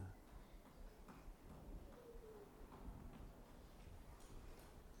do.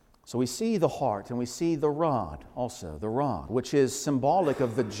 So we see the heart and we see the rod also, the rod, which is symbolic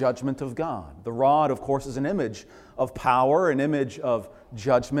of the judgment of God. The rod, of course, is an image of power, an image of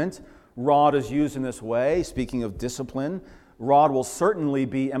judgment. Rod is used in this way, speaking of discipline. Rod will certainly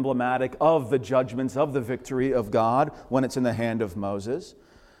be emblematic of the judgments, of the victory of God when it's in the hand of Moses.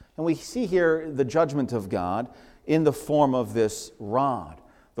 And we see here the judgment of God in the form of this rod,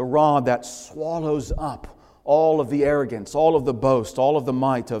 the rod that swallows up all of the arrogance, all of the boast, all of the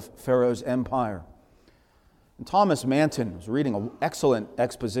might of Pharaoh's empire. And Thomas Manton was reading an excellent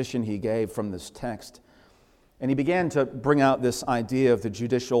exposition he gave from this text, and he began to bring out this idea of the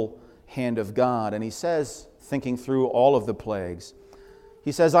judicial hand of God. And he says, thinking through all of the plagues,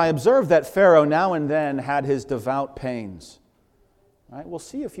 he says, I observed that Pharaoh now and then had his devout pains. Right? We'll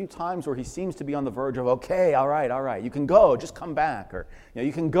see a few times where he seems to be on the verge of, okay, all right, you can go, just come back. Or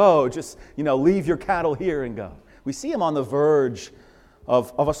you can go, just leave your cattle here and go. We see him on the verge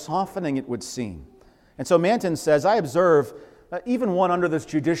of a softening, it would seem. And so Manton says, I observe even one under this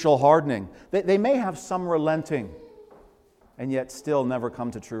judicial hardening, they may have some relenting and yet still never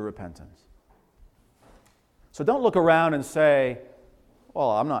come to true repentance. So don't look around and say,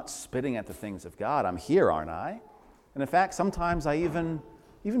 well, I'm not spitting at the things of God. I'm here, aren't I? And in fact, sometimes I even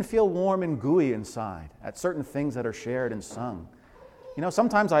feel warm and gooey inside at certain things that are shared and sung.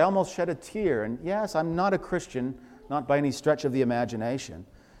 Sometimes I almost shed a tear. And yes, I'm not a Christian, not by any stretch of the imagination.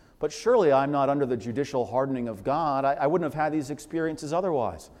 But surely I'm not under the judicial hardening of God. I wouldn't have had these experiences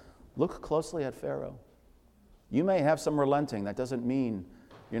otherwise. Look closely at Pharaoh. You may have some relenting. That doesn't mean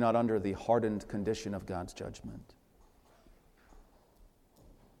you're not under the hardened condition of God's judgment.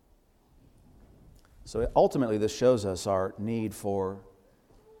 So ultimately, this shows us our need for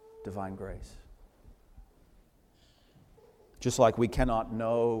divine grace. Just like we cannot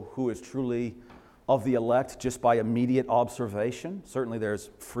know who is truly of the elect just by immediate observation. Certainly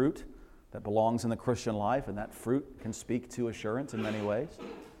there's fruit that belongs in the Christian life, and that fruit can speak to assurance in many ways.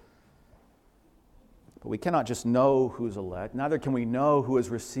 But we cannot just know who's elect. Neither can we know who has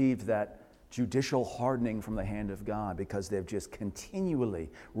received that judicial hardening from the hand of God because they've just continually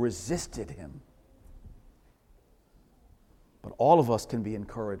resisted Him. But all of us can be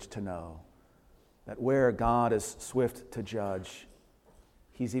encouraged to know that where God is swift to judge,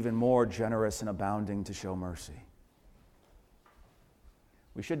 He's even more generous and abounding to show mercy.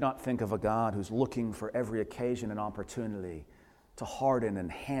 We should not think of a God who's looking for every occasion and opportunity to harden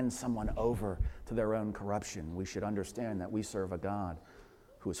and hand someone over to their own corruption. We should understand that we serve a God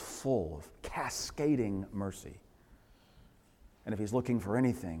who is full of cascading mercy. And if He's looking for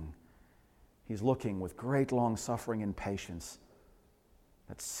anything, He's looking with great long-suffering and patience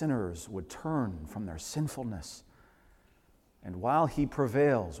that sinners would turn from their sinfulness. And while he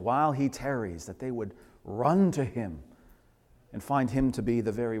prevails, while he tarries, that they would run to him and find him to be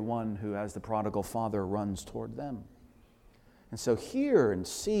the very one who, as the prodigal father, runs toward them. And so hear and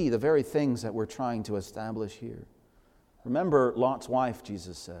see the very things that we're trying to establish here. Remember Lot's wife,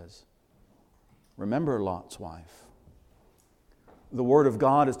 Jesus says. Remember Lot's wife. The word of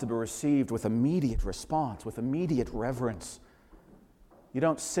God is to be received with immediate response, with immediate reverence. You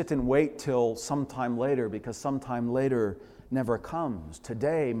don't sit and wait till sometime later, because sometime later never comes.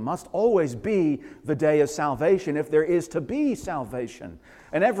 Today must always be the day of salvation if there is to be salvation.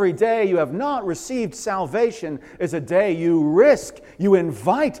 And every day you have not received salvation is a day you risk, you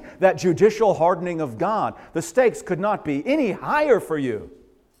invite that judicial hardening of God. The stakes could not be any higher for you.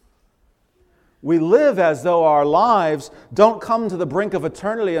 We live as though our lives don't come to the brink of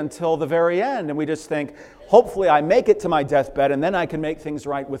eternity until the very end. And we just think, hopefully I make it to my deathbed and then I can make things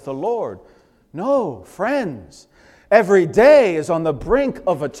right with the Lord. No, friends. Every day is on the brink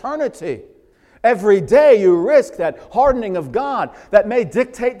of eternity. Every day you risk that hardening of God that may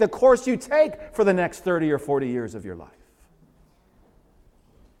dictate the course you take for the next 30 or 40 years of your life.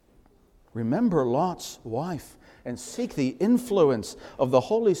 Remember Lot's wife and seek the influence of the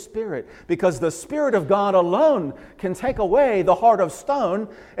Holy Spirit, because the Spirit of God alone can take away the heart of stone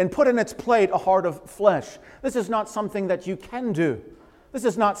and put in its plate a heart of flesh. This is not something that you can do. This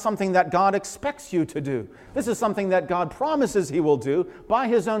is not something that God expects you to do. This is something that God promises He will do by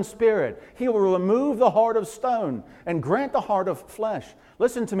His own Spirit. He will remove the heart of stone and grant the heart of flesh.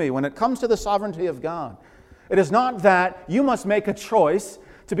 Listen to me, when it comes to the sovereignty of God, it is not that you must make a choice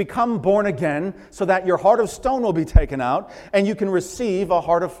to become born again so that your heart of stone will be taken out and you can receive a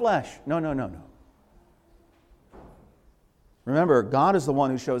heart of flesh. No. Remember, God is the one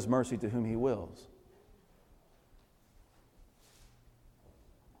who shows mercy to whom He wills.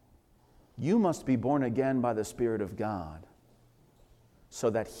 You must be born again by the Spirit of God so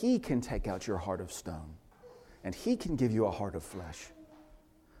that He can take out your heart of stone and He can give you a heart of flesh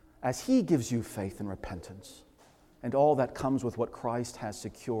as He gives you faith and repentance and all that comes with what Christ has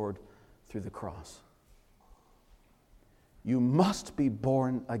secured through the cross. You must be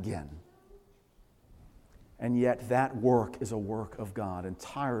born again. And yet that work is a work of God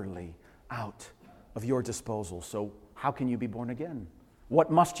entirely out of your disposal. So how can you be born again? What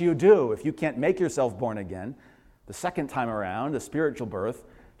must you do if you can't make yourself born again the second time around, the spiritual birth,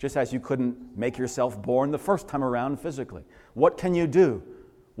 just as you couldn't make yourself born the first time around physically? What can you do?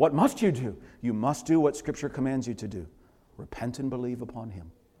 What must you do? You must do what Scripture commands you to do. Repent and believe upon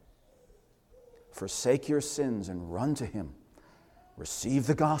Him. Forsake your sins and run to Him. Receive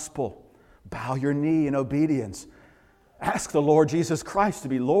the gospel. Bow your knee in obedience. Ask the Lord Jesus Christ to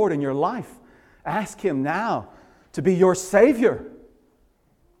be Lord in your life. Ask Him now to be your Savior,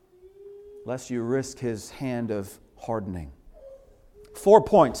 lest you risk His hand of hardening. 4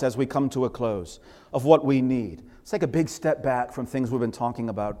 points as we come to a close of what we need. Let's take a big step back from things we've been talking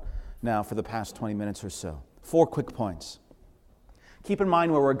about now for the past 20 minutes or so. 4 quick points. Keep in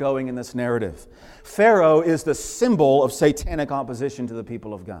mind where we're going in this narrative. Pharaoh is the symbol of satanic opposition to the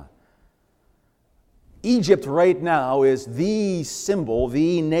people of God. Egypt right now is the symbol,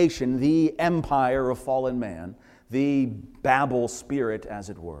 the nation, the empire of fallen man, the Babel spirit, as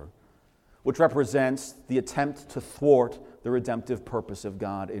it were, which represents the attempt to thwart the redemptive purpose of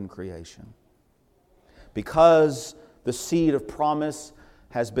God in creation. Because the seed of promise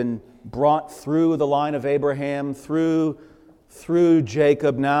has been brought through the line of Abraham, through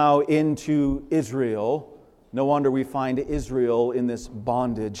Jacob, now into Israel, no wonder we find Israel in this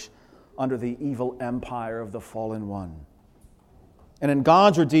bondage under the evil empire of the fallen one. And in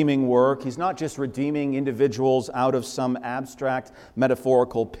God's redeeming work, He's not just redeeming individuals out of some abstract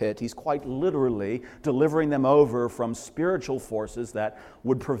metaphorical pit. He's quite literally delivering them over from spiritual forces that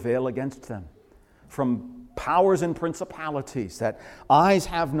would prevail against them, from powers and principalities that eyes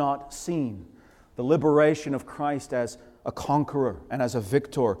have not seen. The liberation of Christ as a conqueror and as a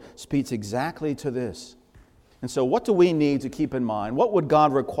victor speaks exactly to this. And so what do we need to keep in mind? What would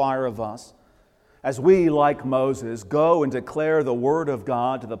God require of us as we, like Moses, go and declare the word of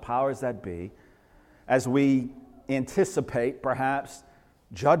God to the powers that be, as we anticipate, perhaps,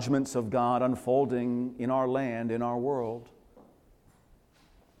 judgments of God unfolding in our land, in our world?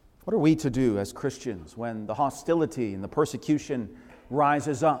 What are we to do as Christians when the hostility and the persecution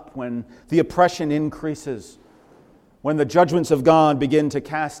rises up, when the oppression increases, when the judgments of God begin to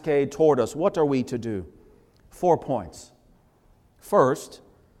cascade toward us? What are we to do? 4 points. First,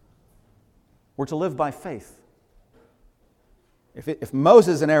 we're to live by faith. If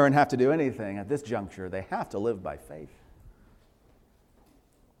Moses and Aaron have to do anything at this juncture, they have to live by faith.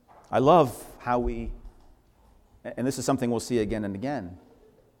 I love how and this is something we'll see again and again,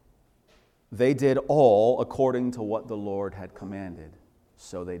 they did all according to what the Lord had commanded.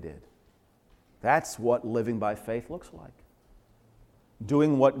 So they did. That's what living by faith looks like.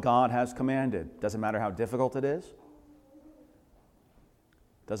 Doing what God has commanded. Doesn't matter how difficult it is.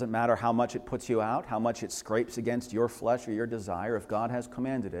 Doesn't matter how much it puts you out, how much it scrapes against your flesh or your desire. If God has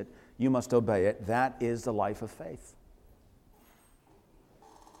commanded it, you must obey it. That is the life of faith.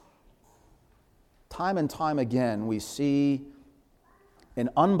 Time and time again, we see an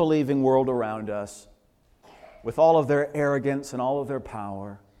unbelieving world around us with all of their arrogance and all of their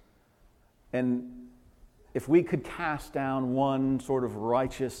power. And if we could cast down one sort of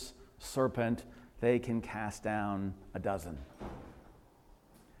righteous serpent, they can cast down a dozen.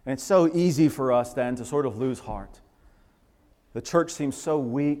 And it's so easy for us then to sort of lose heart. The church seems so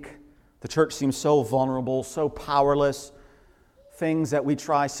weak. The church seems so vulnerable, so powerless. Things that we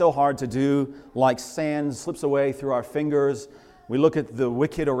try so hard to do, like sand slips away through our fingers. We look at the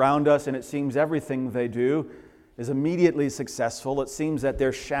wicked around us, and it seems everything they do is immediately successful. It seems that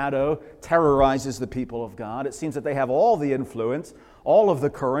their shadow terrorizes the people of God. It seems that they have all the influence, all of the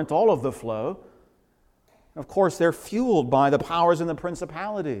current, all of the flow. Of course, they're fueled by the powers and the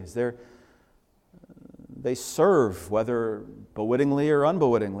principalities. They serve, whether bewittingly or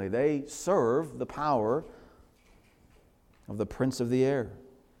unbewittingly, they serve the power of the prince of the air.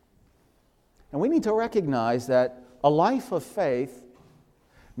 And we need to recognize that a life of faith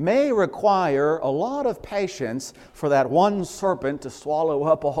may require a lot of patience for that one serpent to swallow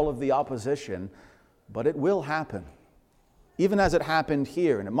up all of the opposition, but it will happen, even as it happened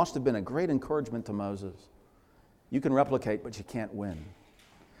here, and it must have been a great encouragement to Moses. You can replicate, but you can't win.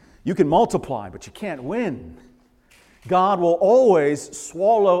 You can multiply, but you can't win. God will always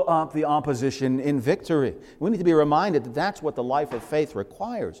swallow up the opposition in victory. We need to be reminded that that's what the life of faith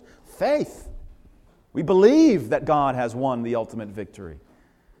requires. Faith. We believe that God has won the ultimate victory.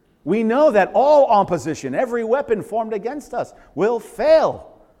 We know that all opposition, every weapon formed against us, will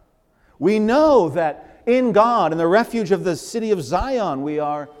fail. We know that in God, in the refuge of the city of Zion, we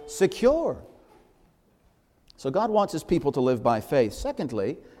are secure. So God wants His people to live by faith.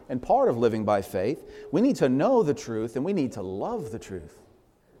 Secondly, and part of living by faith, we need to know the truth and we need to love the truth.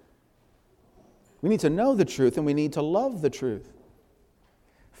 We need to know the truth and we need to love the truth.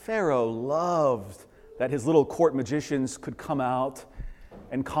 Pharaoh loved that his little court magicians could come out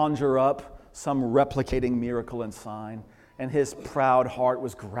and conjure up some replicating miracle and sign, and his proud heart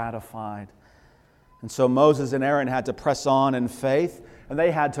was gratified. And so Moses and Aaron had to press on in faith, and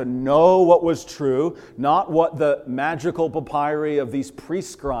they had to know what was true, not what the magical papyri of these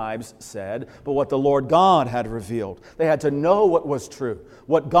priest scribes said, but what the Lord God had revealed. They had to know what was true,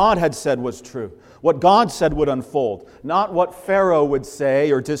 what God had said was true, what God said would unfold, not what Pharaoh would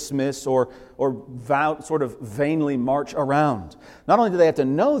say or dismiss or sort of vainly march around. Not only did they have to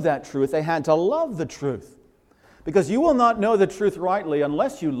know that truth, they had to love the truth. Because you will not know the truth rightly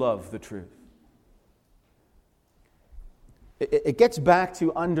unless you love the truth. It gets back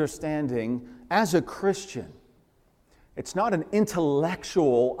to understanding, as a Christian, it's not an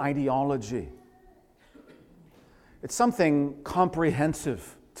intellectual ideology. It's something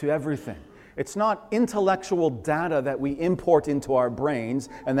comprehensive to everything. It's not intellectual data that we import into our brains,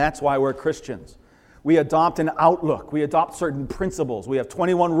 and that's why we're Christians. We adopt an outlook. We adopt certain principles. We have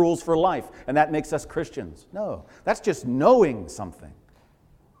 21 rules for life, and that makes us Christians. No, that's just knowing something.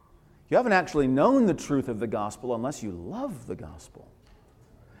 You haven't actually known the truth of the gospel unless you love the gospel.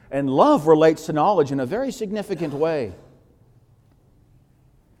 And love relates to knowledge in a very significant way.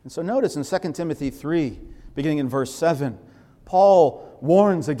 And so notice in 2 Timothy 3, beginning in verse 7, Paul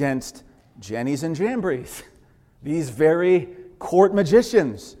warns against Jannies and Jambres, these very court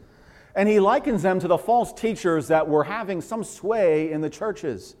magicians. And he likens them to the false teachers that were having some sway in the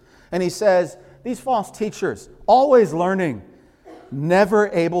churches. And he says, these false teachers, always learning, never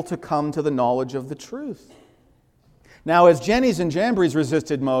able to come to the knowledge of the truth. Now, as Jannies and Jambres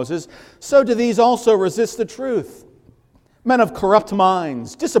resisted Moses, so do these also resist the truth. Men of corrupt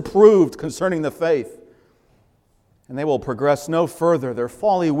minds, disapproved concerning the faith. And they will progress no further. Their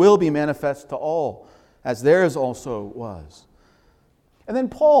folly will be manifest to all, as theirs also was. And then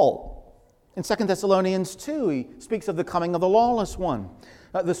Paul, in 2 Thessalonians 2, he speaks of the coming of the lawless one.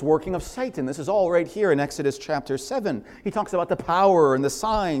 This working of Satan. This is all right here in Exodus chapter 7. He talks about the power and the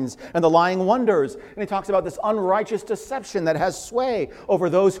signs and the lying wonders. And he talks about this unrighteous deception that has sway over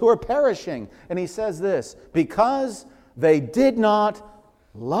those who are perishing. And he says this, because they did not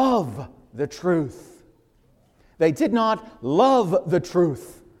love the truth. They did not love the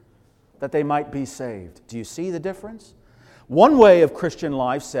truth that they might be saved. Do you see the difference? One way of Christian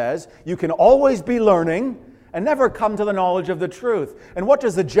life says you can always be learning and never come to the knowledge of the truth. And what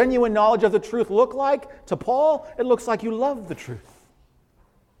does the genuine knowledge of the truth look like? To Paul, it looks like you love the truth.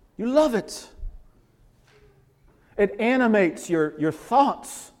 You love it. It animates your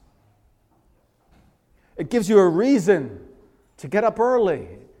thoughts. It gives you a reason to get up early.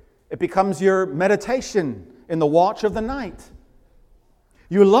 It becomes your meditation in the watch of the night.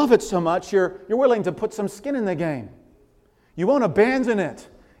 You love it so much, you're willing to put some skin in the game. You won't abandon it,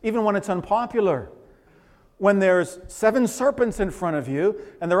 even when it's unpopular. When there's 7 serpents in front of you,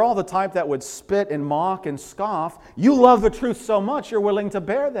 and they're all the type that would spit and mock and scoff, you love the truth so much you're willing to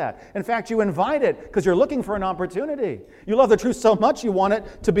bear that. In fact, you invite it because you're looking for an opportunity. You love the truth so much you want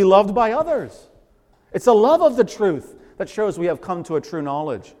it to be loved by others. It's a love of the truth that shows we have come to a true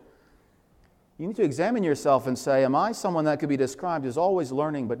knowledge. You need to examine yourself and say, am I someone that could be described as always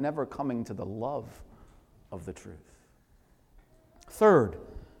learning but never coming to the love of the truth? Third,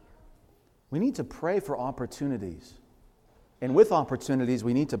 we need to pray for opportunities. And with opportunities,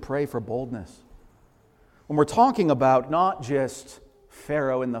 we need to pray for boldness. When we're talking about not just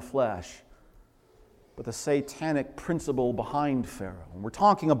Pharaoh in the flesh, but the satanic principle behind Pharaoh. When we're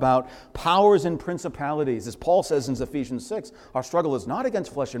talking about powers and principalities, as Paul says in Ephesians 6, our struggle is not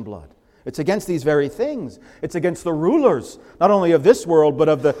against flesh and blood. It's against these very things. It's against the rulers, not only of this world, but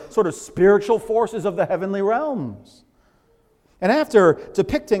of the sort of spiritual forces of the heavenly realms. And after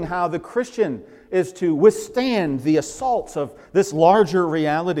depicting how the Christian is to withstand the assaults of this larger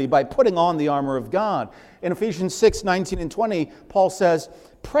reality by putting on the armor of God, in Ephesians 6, 19 and 20, Paul says,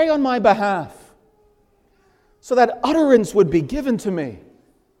 "Pray on my behalf, so that utterance would be given to me,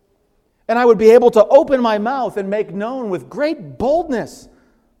 and I would be able to open my mouth and make known with great boldness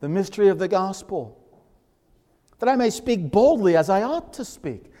the mystery of the gospel, that I may speak boldly as I ought to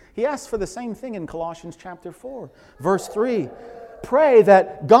speak." He asks for the same thing in Colossians chapter 4, verse 3. Pray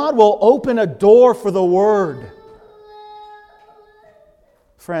that God will open a door for the word.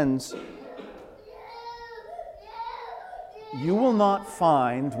 Friends, you will not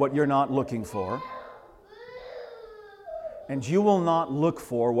find what you're not looking for, and you will not look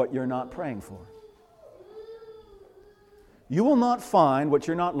for what you're not praying for. You will not find what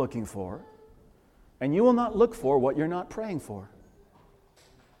you're not looking for, and you will not look for what you're not praying for.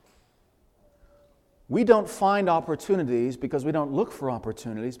 We don't find opportunities because we don't look for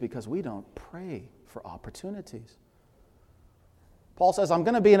opportunities, because we don't pray for opportunities. Paul says, I'm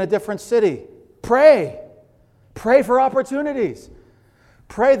going to be in a different city. Pray. Pray for opportunities.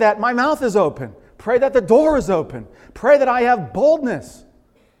 Pray that my mouth is open. Pray that the door is open. Pray that I have boldness.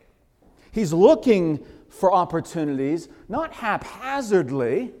 He's looking for opportunities, not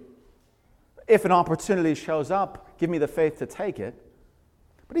haphazardly. If an opportunity shows up, give me the faith to take it.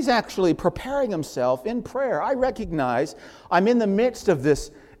 But he's actually preparing himself in prayer. I recognize I'm in the midst of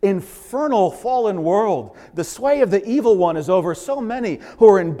this infernal fallen world. The sway of the evil one is over so many who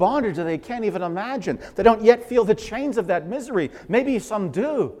are in bondage that they can't even imagine. They don't yet feel the chains of that misery. Maybe some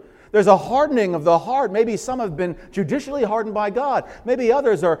do. There's a hardening of the heart. Maybe some have been judicially hardened by God. Maybe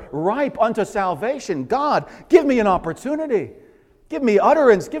others are ripe unto salvation. God, give me an opportunity. Give me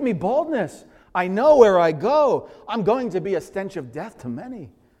utterance. Give me boldness. I know where I go, I'm going to be a stench of death to many.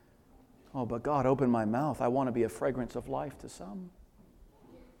 Oh, but God, open my mouth. I want to be a fragrance of life to some.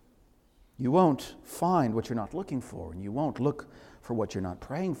 You won't find what you're not looking for, and you won't look for what you're not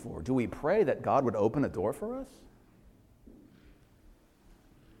praying for. Do we pray that God would open a door for us?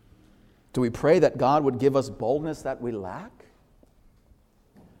 Do we pray that God would give us boldness that we lack?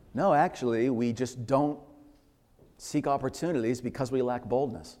 No, actually, we just don't seek opportunities because we lack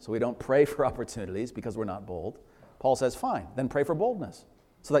boldness. So we don't pray for opportunities because we're not bold. Paul says, fine, then pray for boldness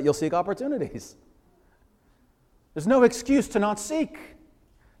so that you'll seek opportunities. There's no excuse to not seek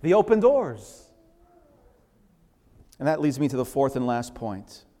the open doors. And that leads me to the fourth and last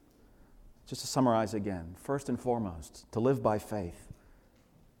point. Just to summarize again, first and foremost, to live by faith.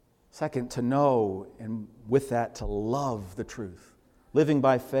 Second, to know, and with that, to love the truth. Living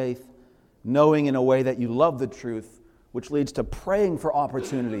by faith, knowing in a way that you love the truth, which leads to praying for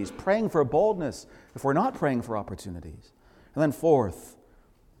opportunities, praying for boldness if we're not praying for opportunities. And then fourth,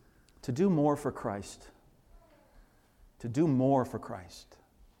 to do more for Christ. To do more for Christ.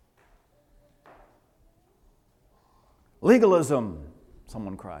 Legalism,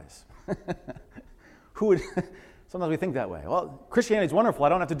 someone cries. Who would... Sometimes we think that way. Well, Christianity is wonderful. I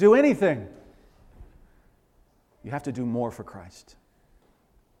don't have to do anything. You have to do more for Christ.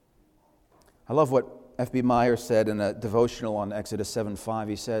 I love what F.B. Meyer said in a devotional on Exodus 7:5.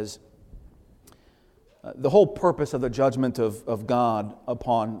 He says, the whole purpose of the judgment of God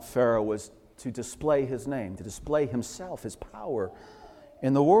upon Pharaoh was to display His name, to display Himself, His power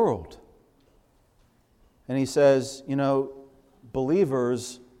in the world. And he says,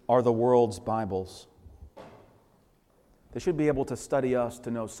 believers are the world's Bibles. They should be able to study us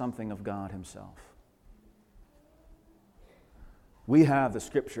to know something of God Himself. We have the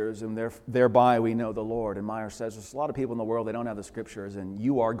Scriptures, and thereby we know the Lord. And Meyer says there's a lot of people in the world, they don't have the Scriptures, and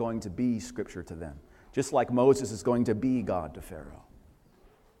you are going to be Scripture to them, just like Moses is going to be God to Pharaoh.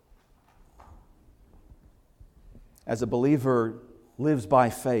 As a believer lives by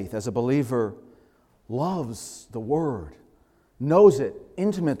faith, as a believer loves the Word, knows it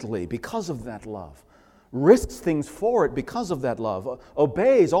intimately because of that love, risks things for it because of that love,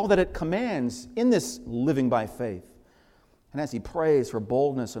 obeys all that it commands in this living by faith. And as he prays for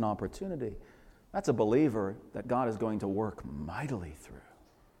boldness and opportunity, that's a believer that God is going to work mightily through.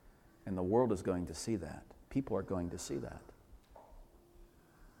 And the world is going to see that. People are going to see that.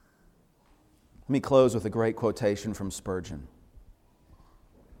 Let me close with a great quotation from Spurgeon.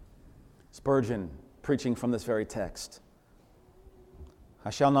 Spurgeon, preaching from this very text. I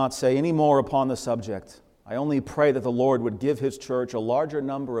shall not say any more upon the subject. I only pray that the Lord would give His church a larger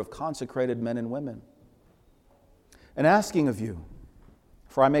number of consecrated men and women. And asking of you,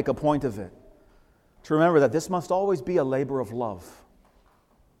 for I make a point of it, to remember that this must always be a labor of love.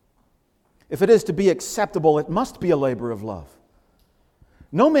 If it is to be acceptable, it must be a labor of love.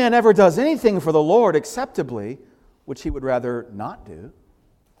 No man ever does anything for the Lord acceptably, which he would rather not do.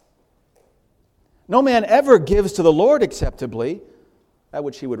 No man ever gives to the Lord acceptably, that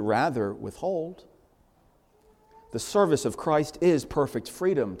which he would rather withhold. The service of Christ is perfect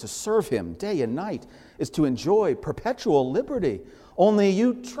freedom. To serve Him day and night is to enjoy perpetual liberty. Only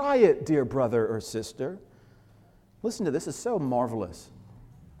you try it, dear brother or sister. Listen to this, it's so marvelous.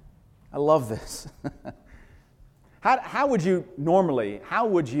 I love this. How would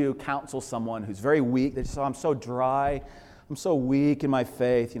you counsel someone who's very weak? They say, I'm so dry, I'm so weak in my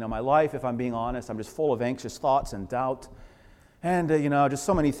faith. My life, if I'm being honest, I'm just full of anxious thoughts and doubt. And, just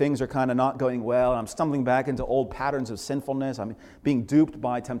so many things are kind of not going well. And I'm stumbling back into old patterns of sinfulness. I'm being duped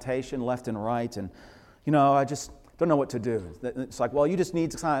by temptation left and right. And, I just don't know what to do. It's like, well, you just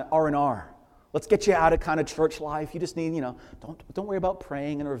need kind of R&R. Let's get you out of kind of church life. You just need, don't worry about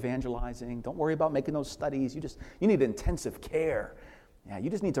praying and evangelizing. Don't worry about making those studies. You need intensive care. Yeah, you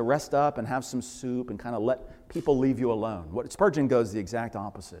just need to rest up and have some soup and kind of let people leave you alone. What Spurgeon goes the exact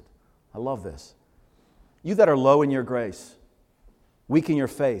opposite. I love this. You that are low in your grace, weak in your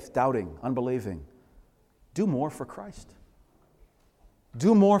faith, doubting, unbelieving, do more for Christ.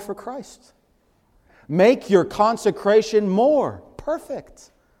 Do more for Christ. Make your consecration more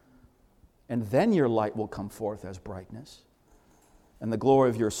perfect. And then your light will come forth as brightness. And the glory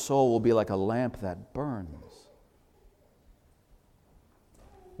of your soul will be like a lamp that burns.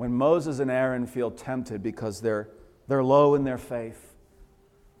 When Moses and Aaron feel tempted because they're low in their faith,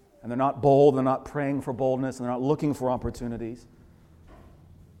 and they're not bold, they're not praying for boldness, and they're not looking for opportunities,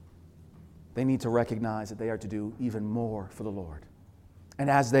 they need to recognize that they are to do even more for the Lord. And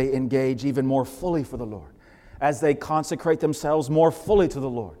as they engage even more fully for the Lord, as they consecrate themselves more fully to the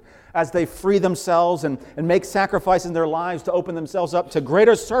Lord, as they free themselves and make sacrifices in their lives to open themselves up to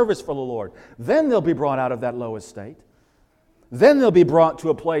greater service for the Lord, then they'll be brought out of that low estate. Then they'll be brought to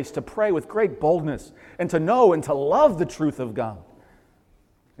a place to pray with great boldness and to know and to love the truth of God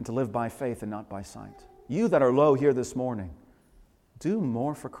and to live by faith and not by sight. You that are low here this morning, do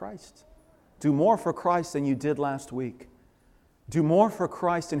more for Christ. Do more for Christ than you did last week. Do more for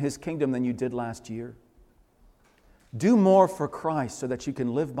Christ and His kingdom than you did last year. Do more for Christ so that you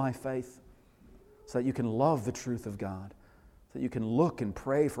can live by faith, so that you can love the truth of God, so that you can look and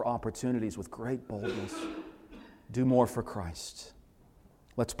pray for opportunities with great boldness. Do more for Christ.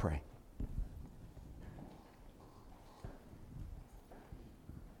 Let's pray.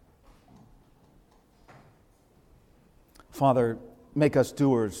 Father, make us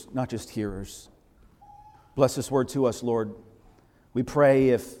doers, not just hearers. Bless this word to us, Lord. We pray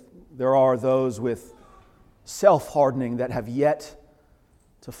if there are those with self-hardening that have yet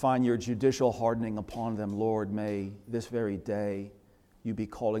to find your judicial hardening upon them, Lord, may this very day you be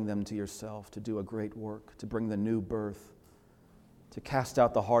calling them to yourself to do a great work, to bring the new birth, to cast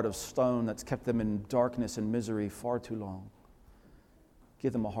out the heart of stone that's kept them in darkness and misery far too long.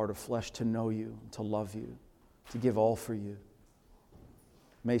 Give them a heart of flesh to know you, to love you, to give all for you.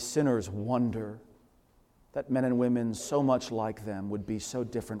 May sinners wonder that men and women so much like them would be so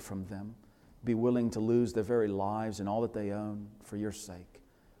different from them, be willing to lose their very lives and all that they own for your sake.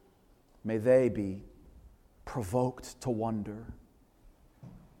 May they be provoked to wonder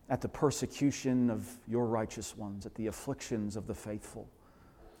at the persecution of your righteous ones, at the afflictions of the faithful,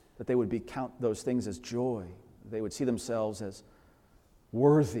 that they would count those things as joy. They would see themselves as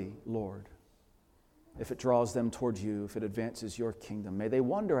worthy, Lord, if it draws them toward you, if it advances your kingdom. May they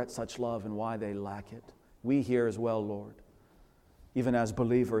wonder at such love and why they lack it. We here as well, Lord. Even as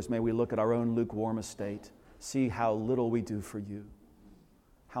believers, may we look at our own lukewarm estate, see how little we do for you,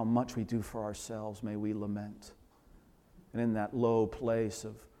 how much we do for ourselves. May we lament. And in that low place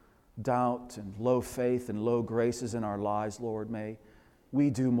of doubt and low faith and low graces in our lives, Lord, may we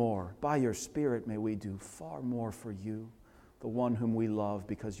do more. By your Spirit, may we do far more for you, the one whom we love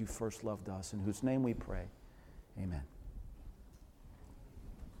because you first loved us, in whose name we pray. Amen.